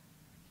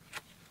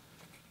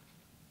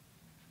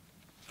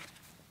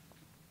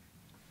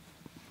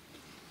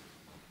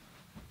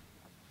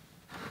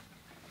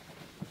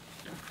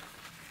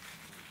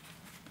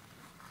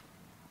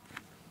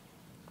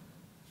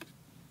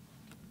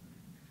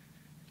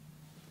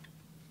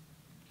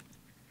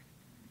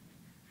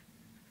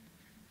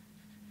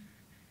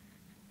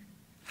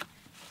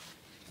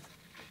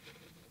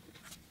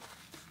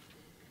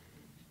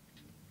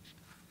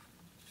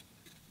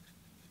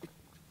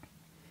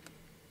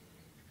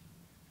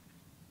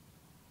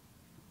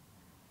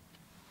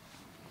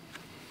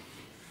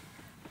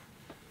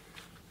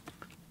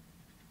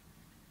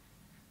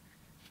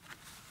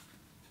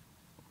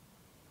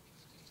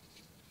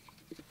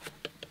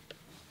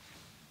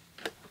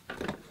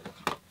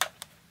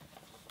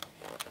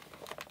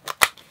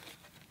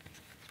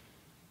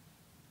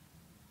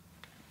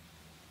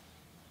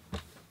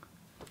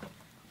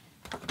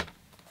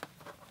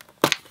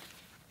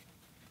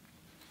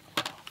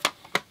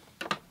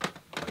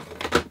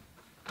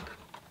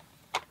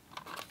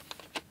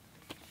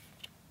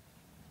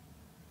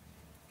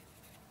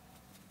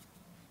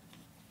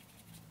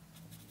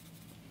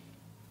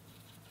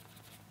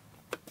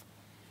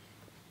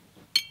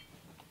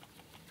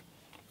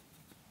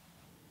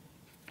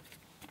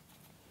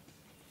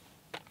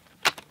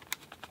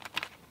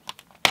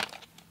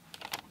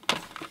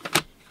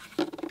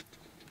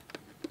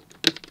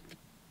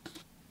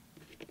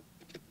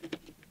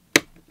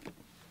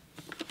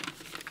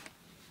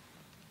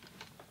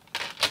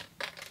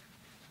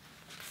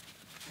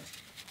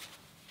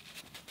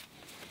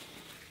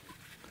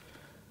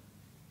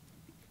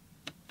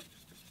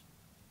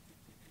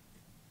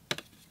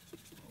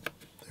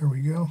 There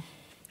we go.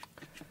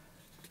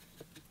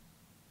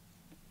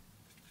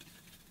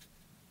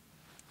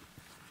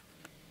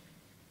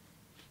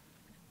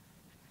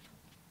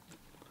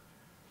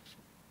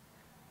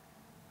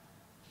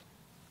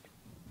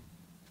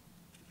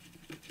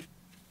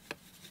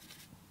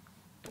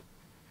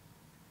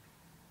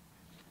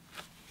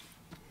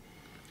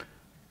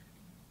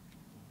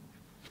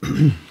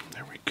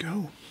 There we go.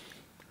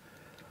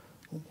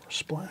 A little more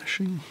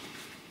splashing.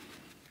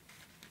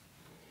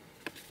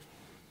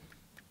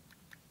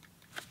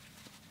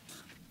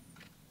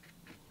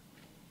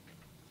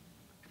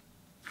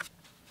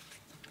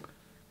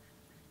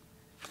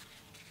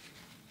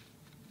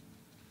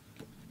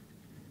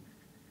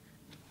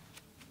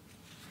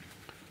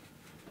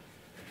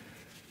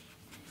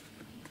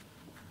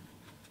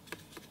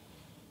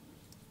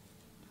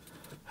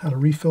 how to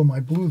refill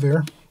my blue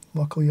there.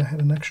 Luckily I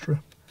had an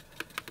extra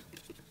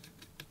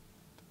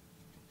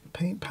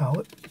paint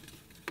palette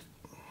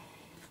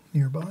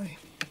nearby.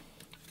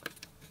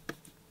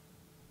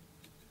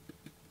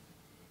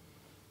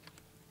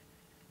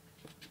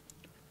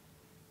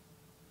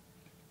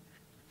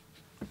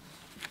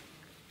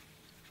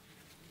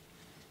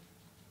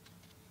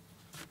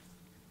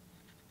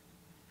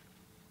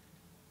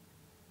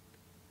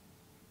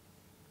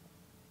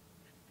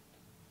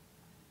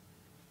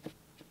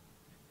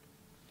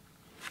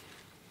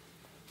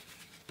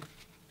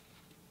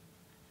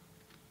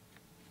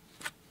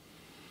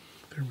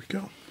 There we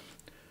go.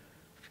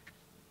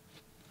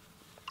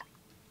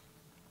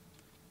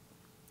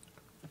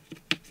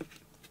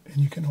 And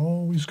you can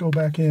always go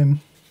back in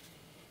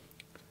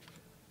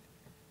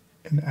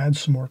and add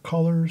some more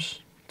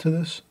colors to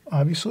this.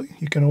 Obviously,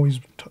 you can always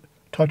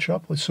touch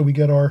up. So we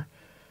get our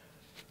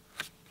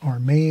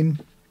main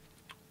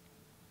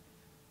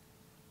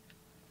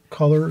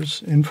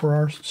colors in for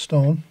our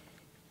stone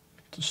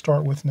to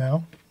start with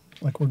now,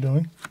 like we're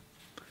doing.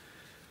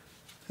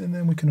 And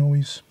then we can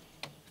always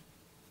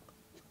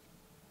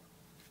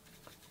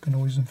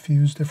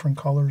infuse different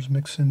colors,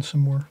 mix in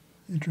some more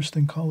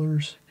interesting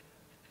colors.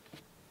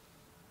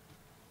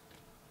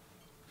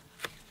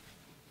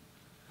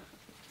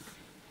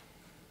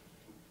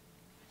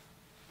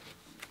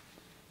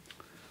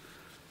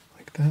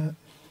 Like that.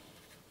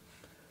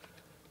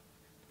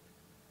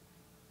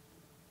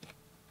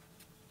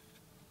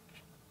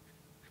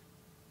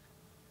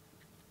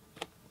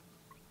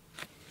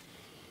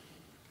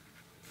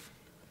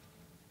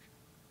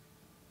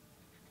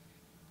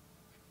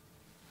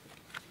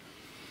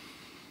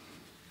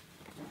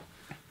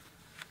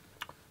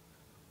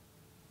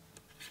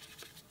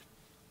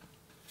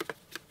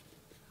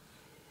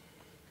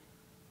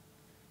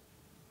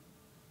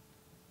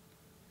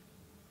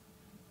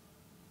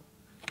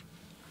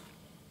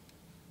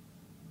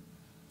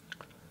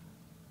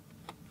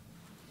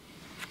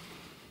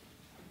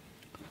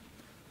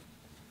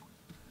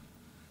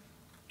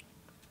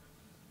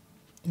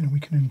 You know,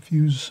 we can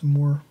infuse some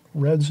more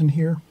reds in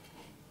here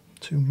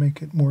to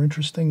make it more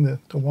interesting,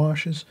 the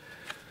washes.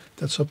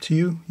 That's up to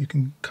you. You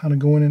can kind of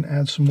go in and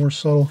add some more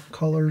subtle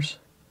colors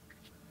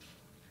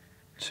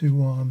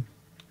to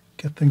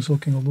get things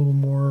looking a little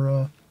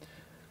more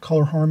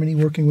color harmony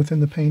working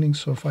within the painting.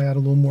 So if I add a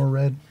little more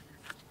red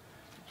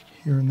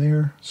here and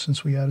there,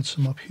 since we added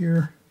some up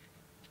here,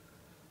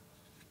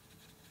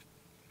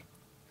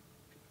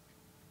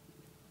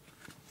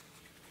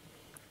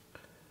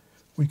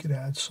 we could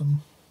add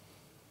some,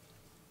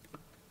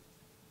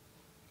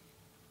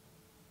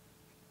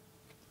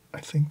 I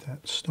think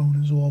that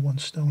stone is all one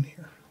stone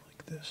here,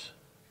 like this.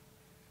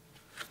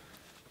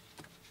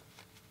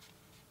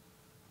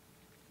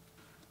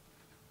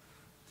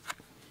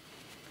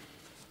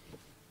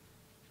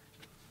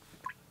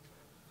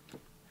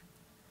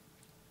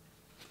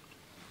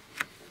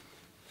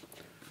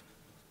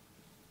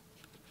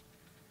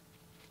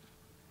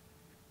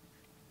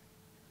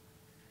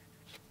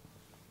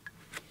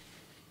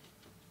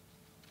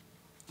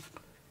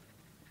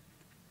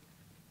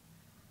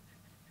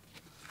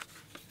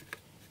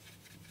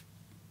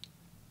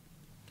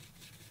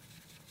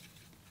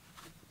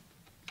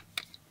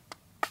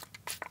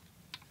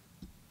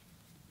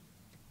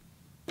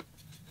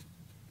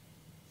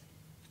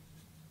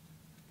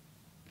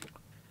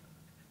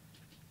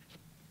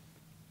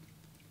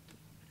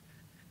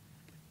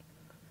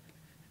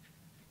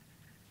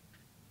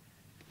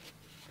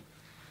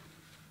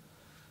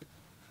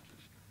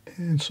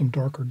 And some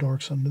darker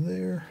darks under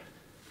there.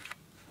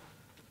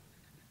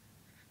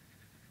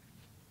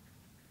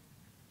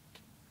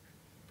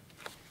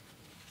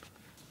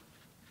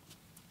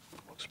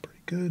 Looks pretty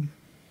good.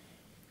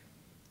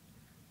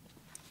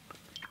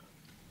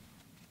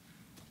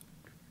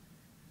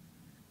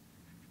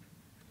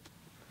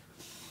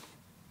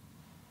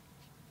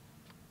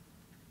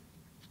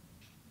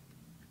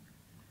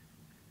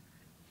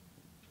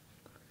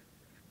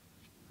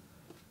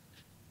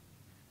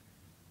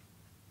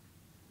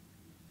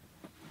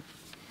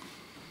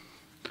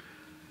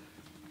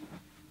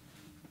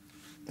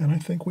 And I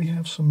think we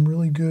have some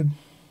really good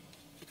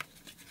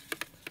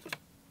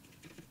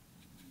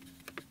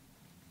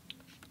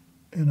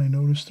and I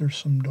noticed there's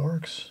some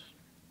darks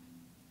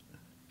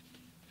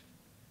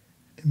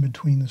in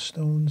between the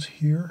stones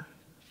here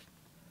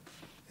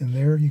and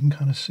there. You can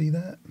kind of see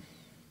that.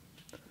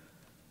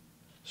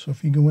 So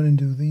if you go in and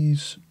do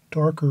these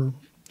darker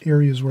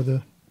areas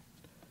where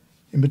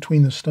in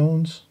between the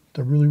stones,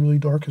 the really, really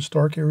darkest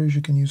dark areas,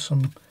 you can use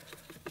some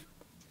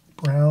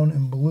brown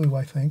and blue,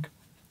 I think.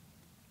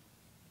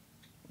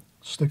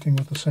 Sticking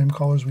with the same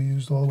colors we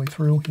used all the way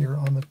through here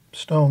on the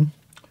stone.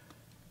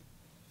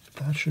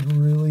 That should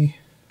really,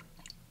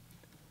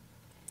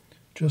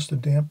 just a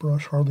damp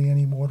brush, hardly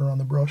any water on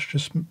the brush,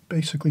 just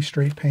basically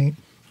straight paint.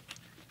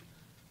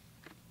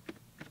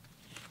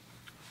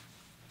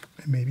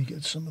 And maybe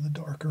get some of the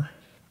darker.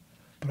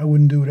 But I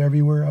wouldn't do it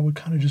everywhere. I would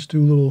kind of just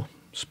do little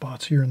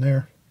spots here and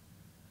there.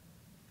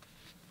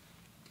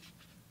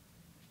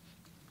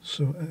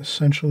 So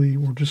essentially,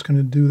 we're just going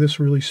to do this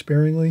really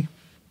sparingly,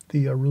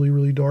 the really,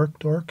 really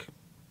dark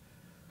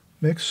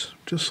mix,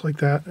 just like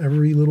that,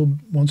 every little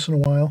once in a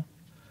while.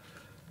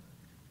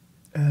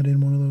 Add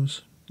in one of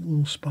those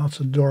little spots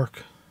of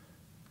dark.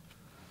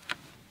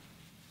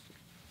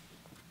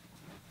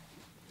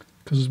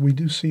 Because we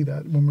do see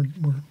that when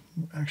we're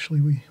actually,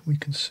 we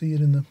can see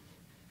it in the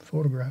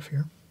photograph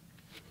here,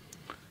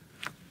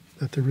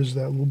 that there is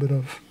that little bit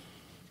of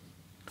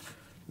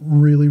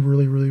really,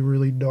 really, really,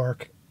 really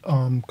dark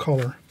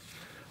color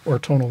or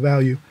tonal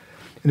value.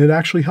 And it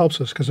actually helps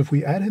us, because if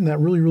we add in that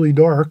really, really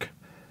dark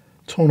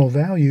tonal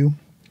value,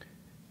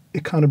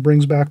 it kind of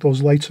brings back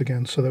those lights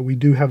again, so that we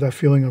do have that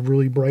feeling of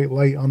really bright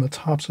light on the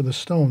tops of the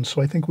stones.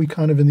 So I think we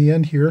kind of, in the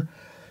end here,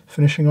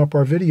 finishing up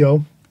our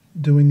video,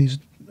 doing these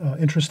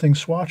interesting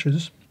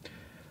swatches,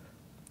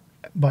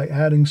 by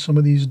adding some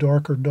of these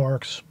darker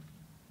darks,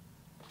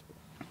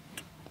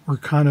 we're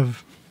kind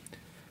of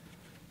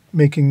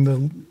making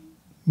the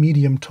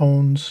medium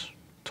tonal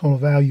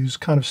values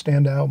kind of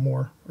stand out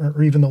more,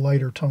 or even the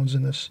lighter tones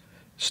in this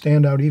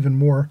stand out even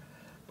more,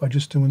 by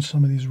just doing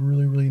some of these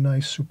really, really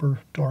nice super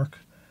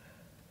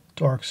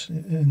darks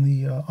in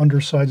the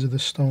undersides of the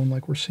stone,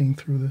 like we're seeing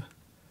through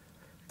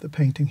the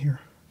painting here.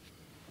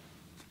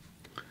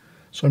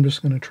 So I'm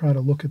just going to try to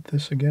look at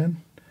this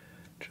again,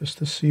 just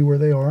to see where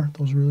they are,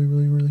 those really,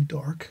 really, really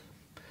dark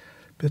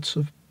bits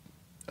of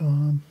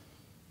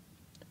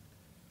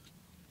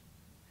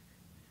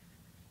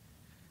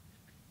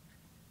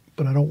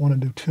but I don't want to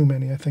do too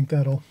many. I think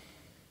that'll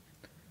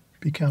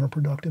be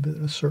counterproductive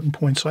at a certain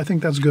point. So I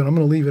think that's good. I'm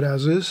going to leave it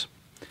as is.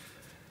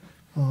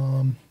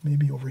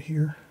 Maybe over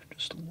here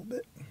just a little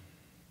bit.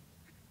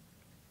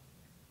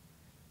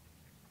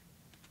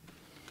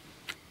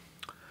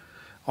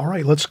 All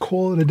right, let's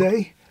call it a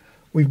day.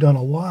 We've done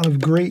a lot of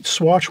great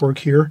swatch work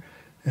here.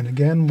 And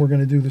again, we're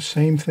going to do the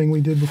same thing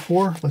we did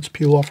before. Let's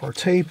peel off our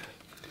tape.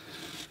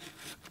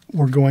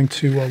 We're going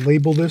to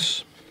label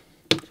this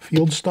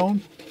Fieldstone.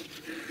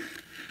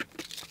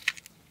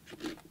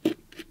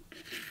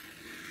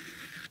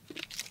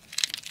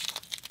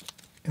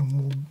 And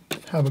we'll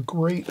have a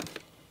great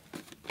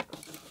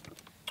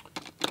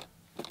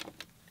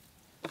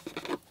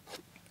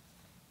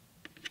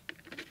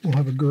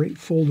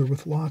folder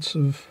with lots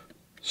of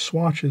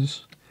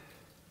swatches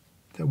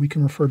that we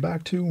can refer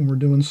back to when we're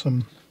doing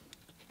some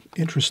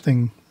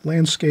interesting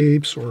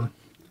landscapes or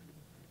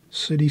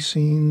city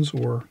scenes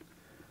or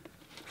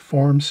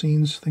farm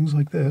scenes, things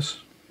like this.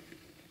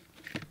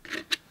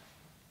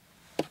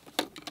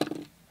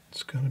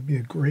 It's going to be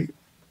a great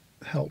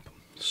help.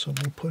 So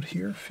we'll put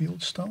here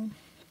Fieldstone.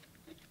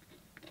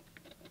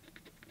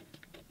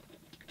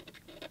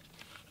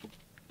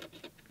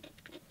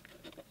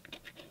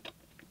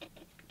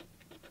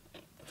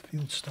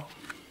 Fieldstone.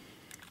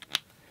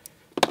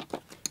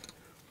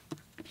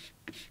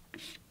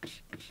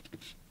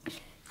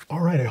 All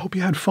right, I hope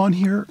you had fun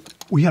here.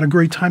 We had a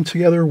great time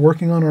together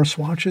working on our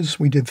swatches.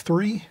 We did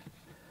 3.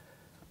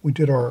 We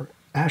did our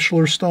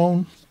ashlar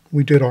stone.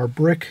 We did our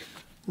brick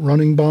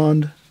running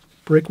bond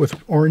brick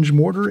with orange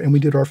mortar, and we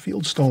did our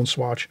Fieldstone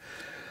swatch.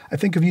 I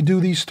think if you do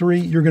these 3,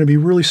 you're going to be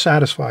really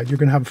satisfied. You're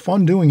going to have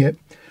fun doing it.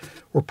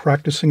 We're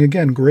practicing,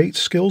 again, great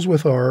skills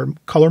with our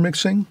color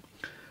mixing.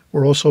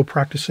 We're also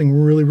practicing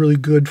really, really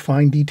good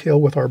fine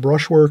detail with our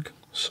brushwork.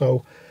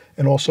 So,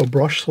 and also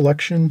brush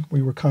selection.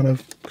 We were kind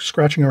of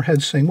scratching our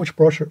heads saying, which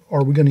brush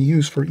are we going to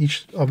use for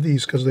each of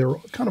these? Because they're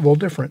kind of all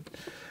different.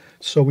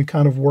 So we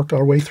kind of worked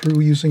our way through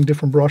using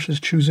different brushes,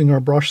 choosing our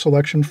brush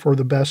selection for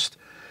the best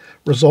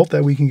result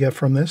that we can get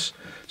from this.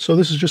 So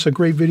this is just a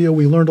great video.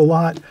 We learned a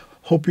lot.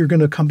 Hope you're going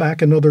to come back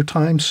another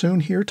time soon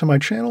here to my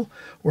channel.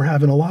 We're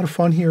having a lot of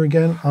fun here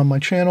again on my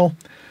channel,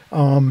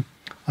 on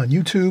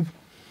YouTube.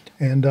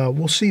 And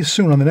we'll see you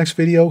soon on the next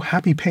video.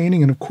 Happy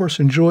painting, and of course,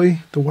 enjoy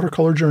the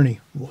watercolor journey.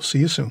 We'll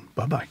see you soon.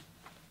 Bye-bye.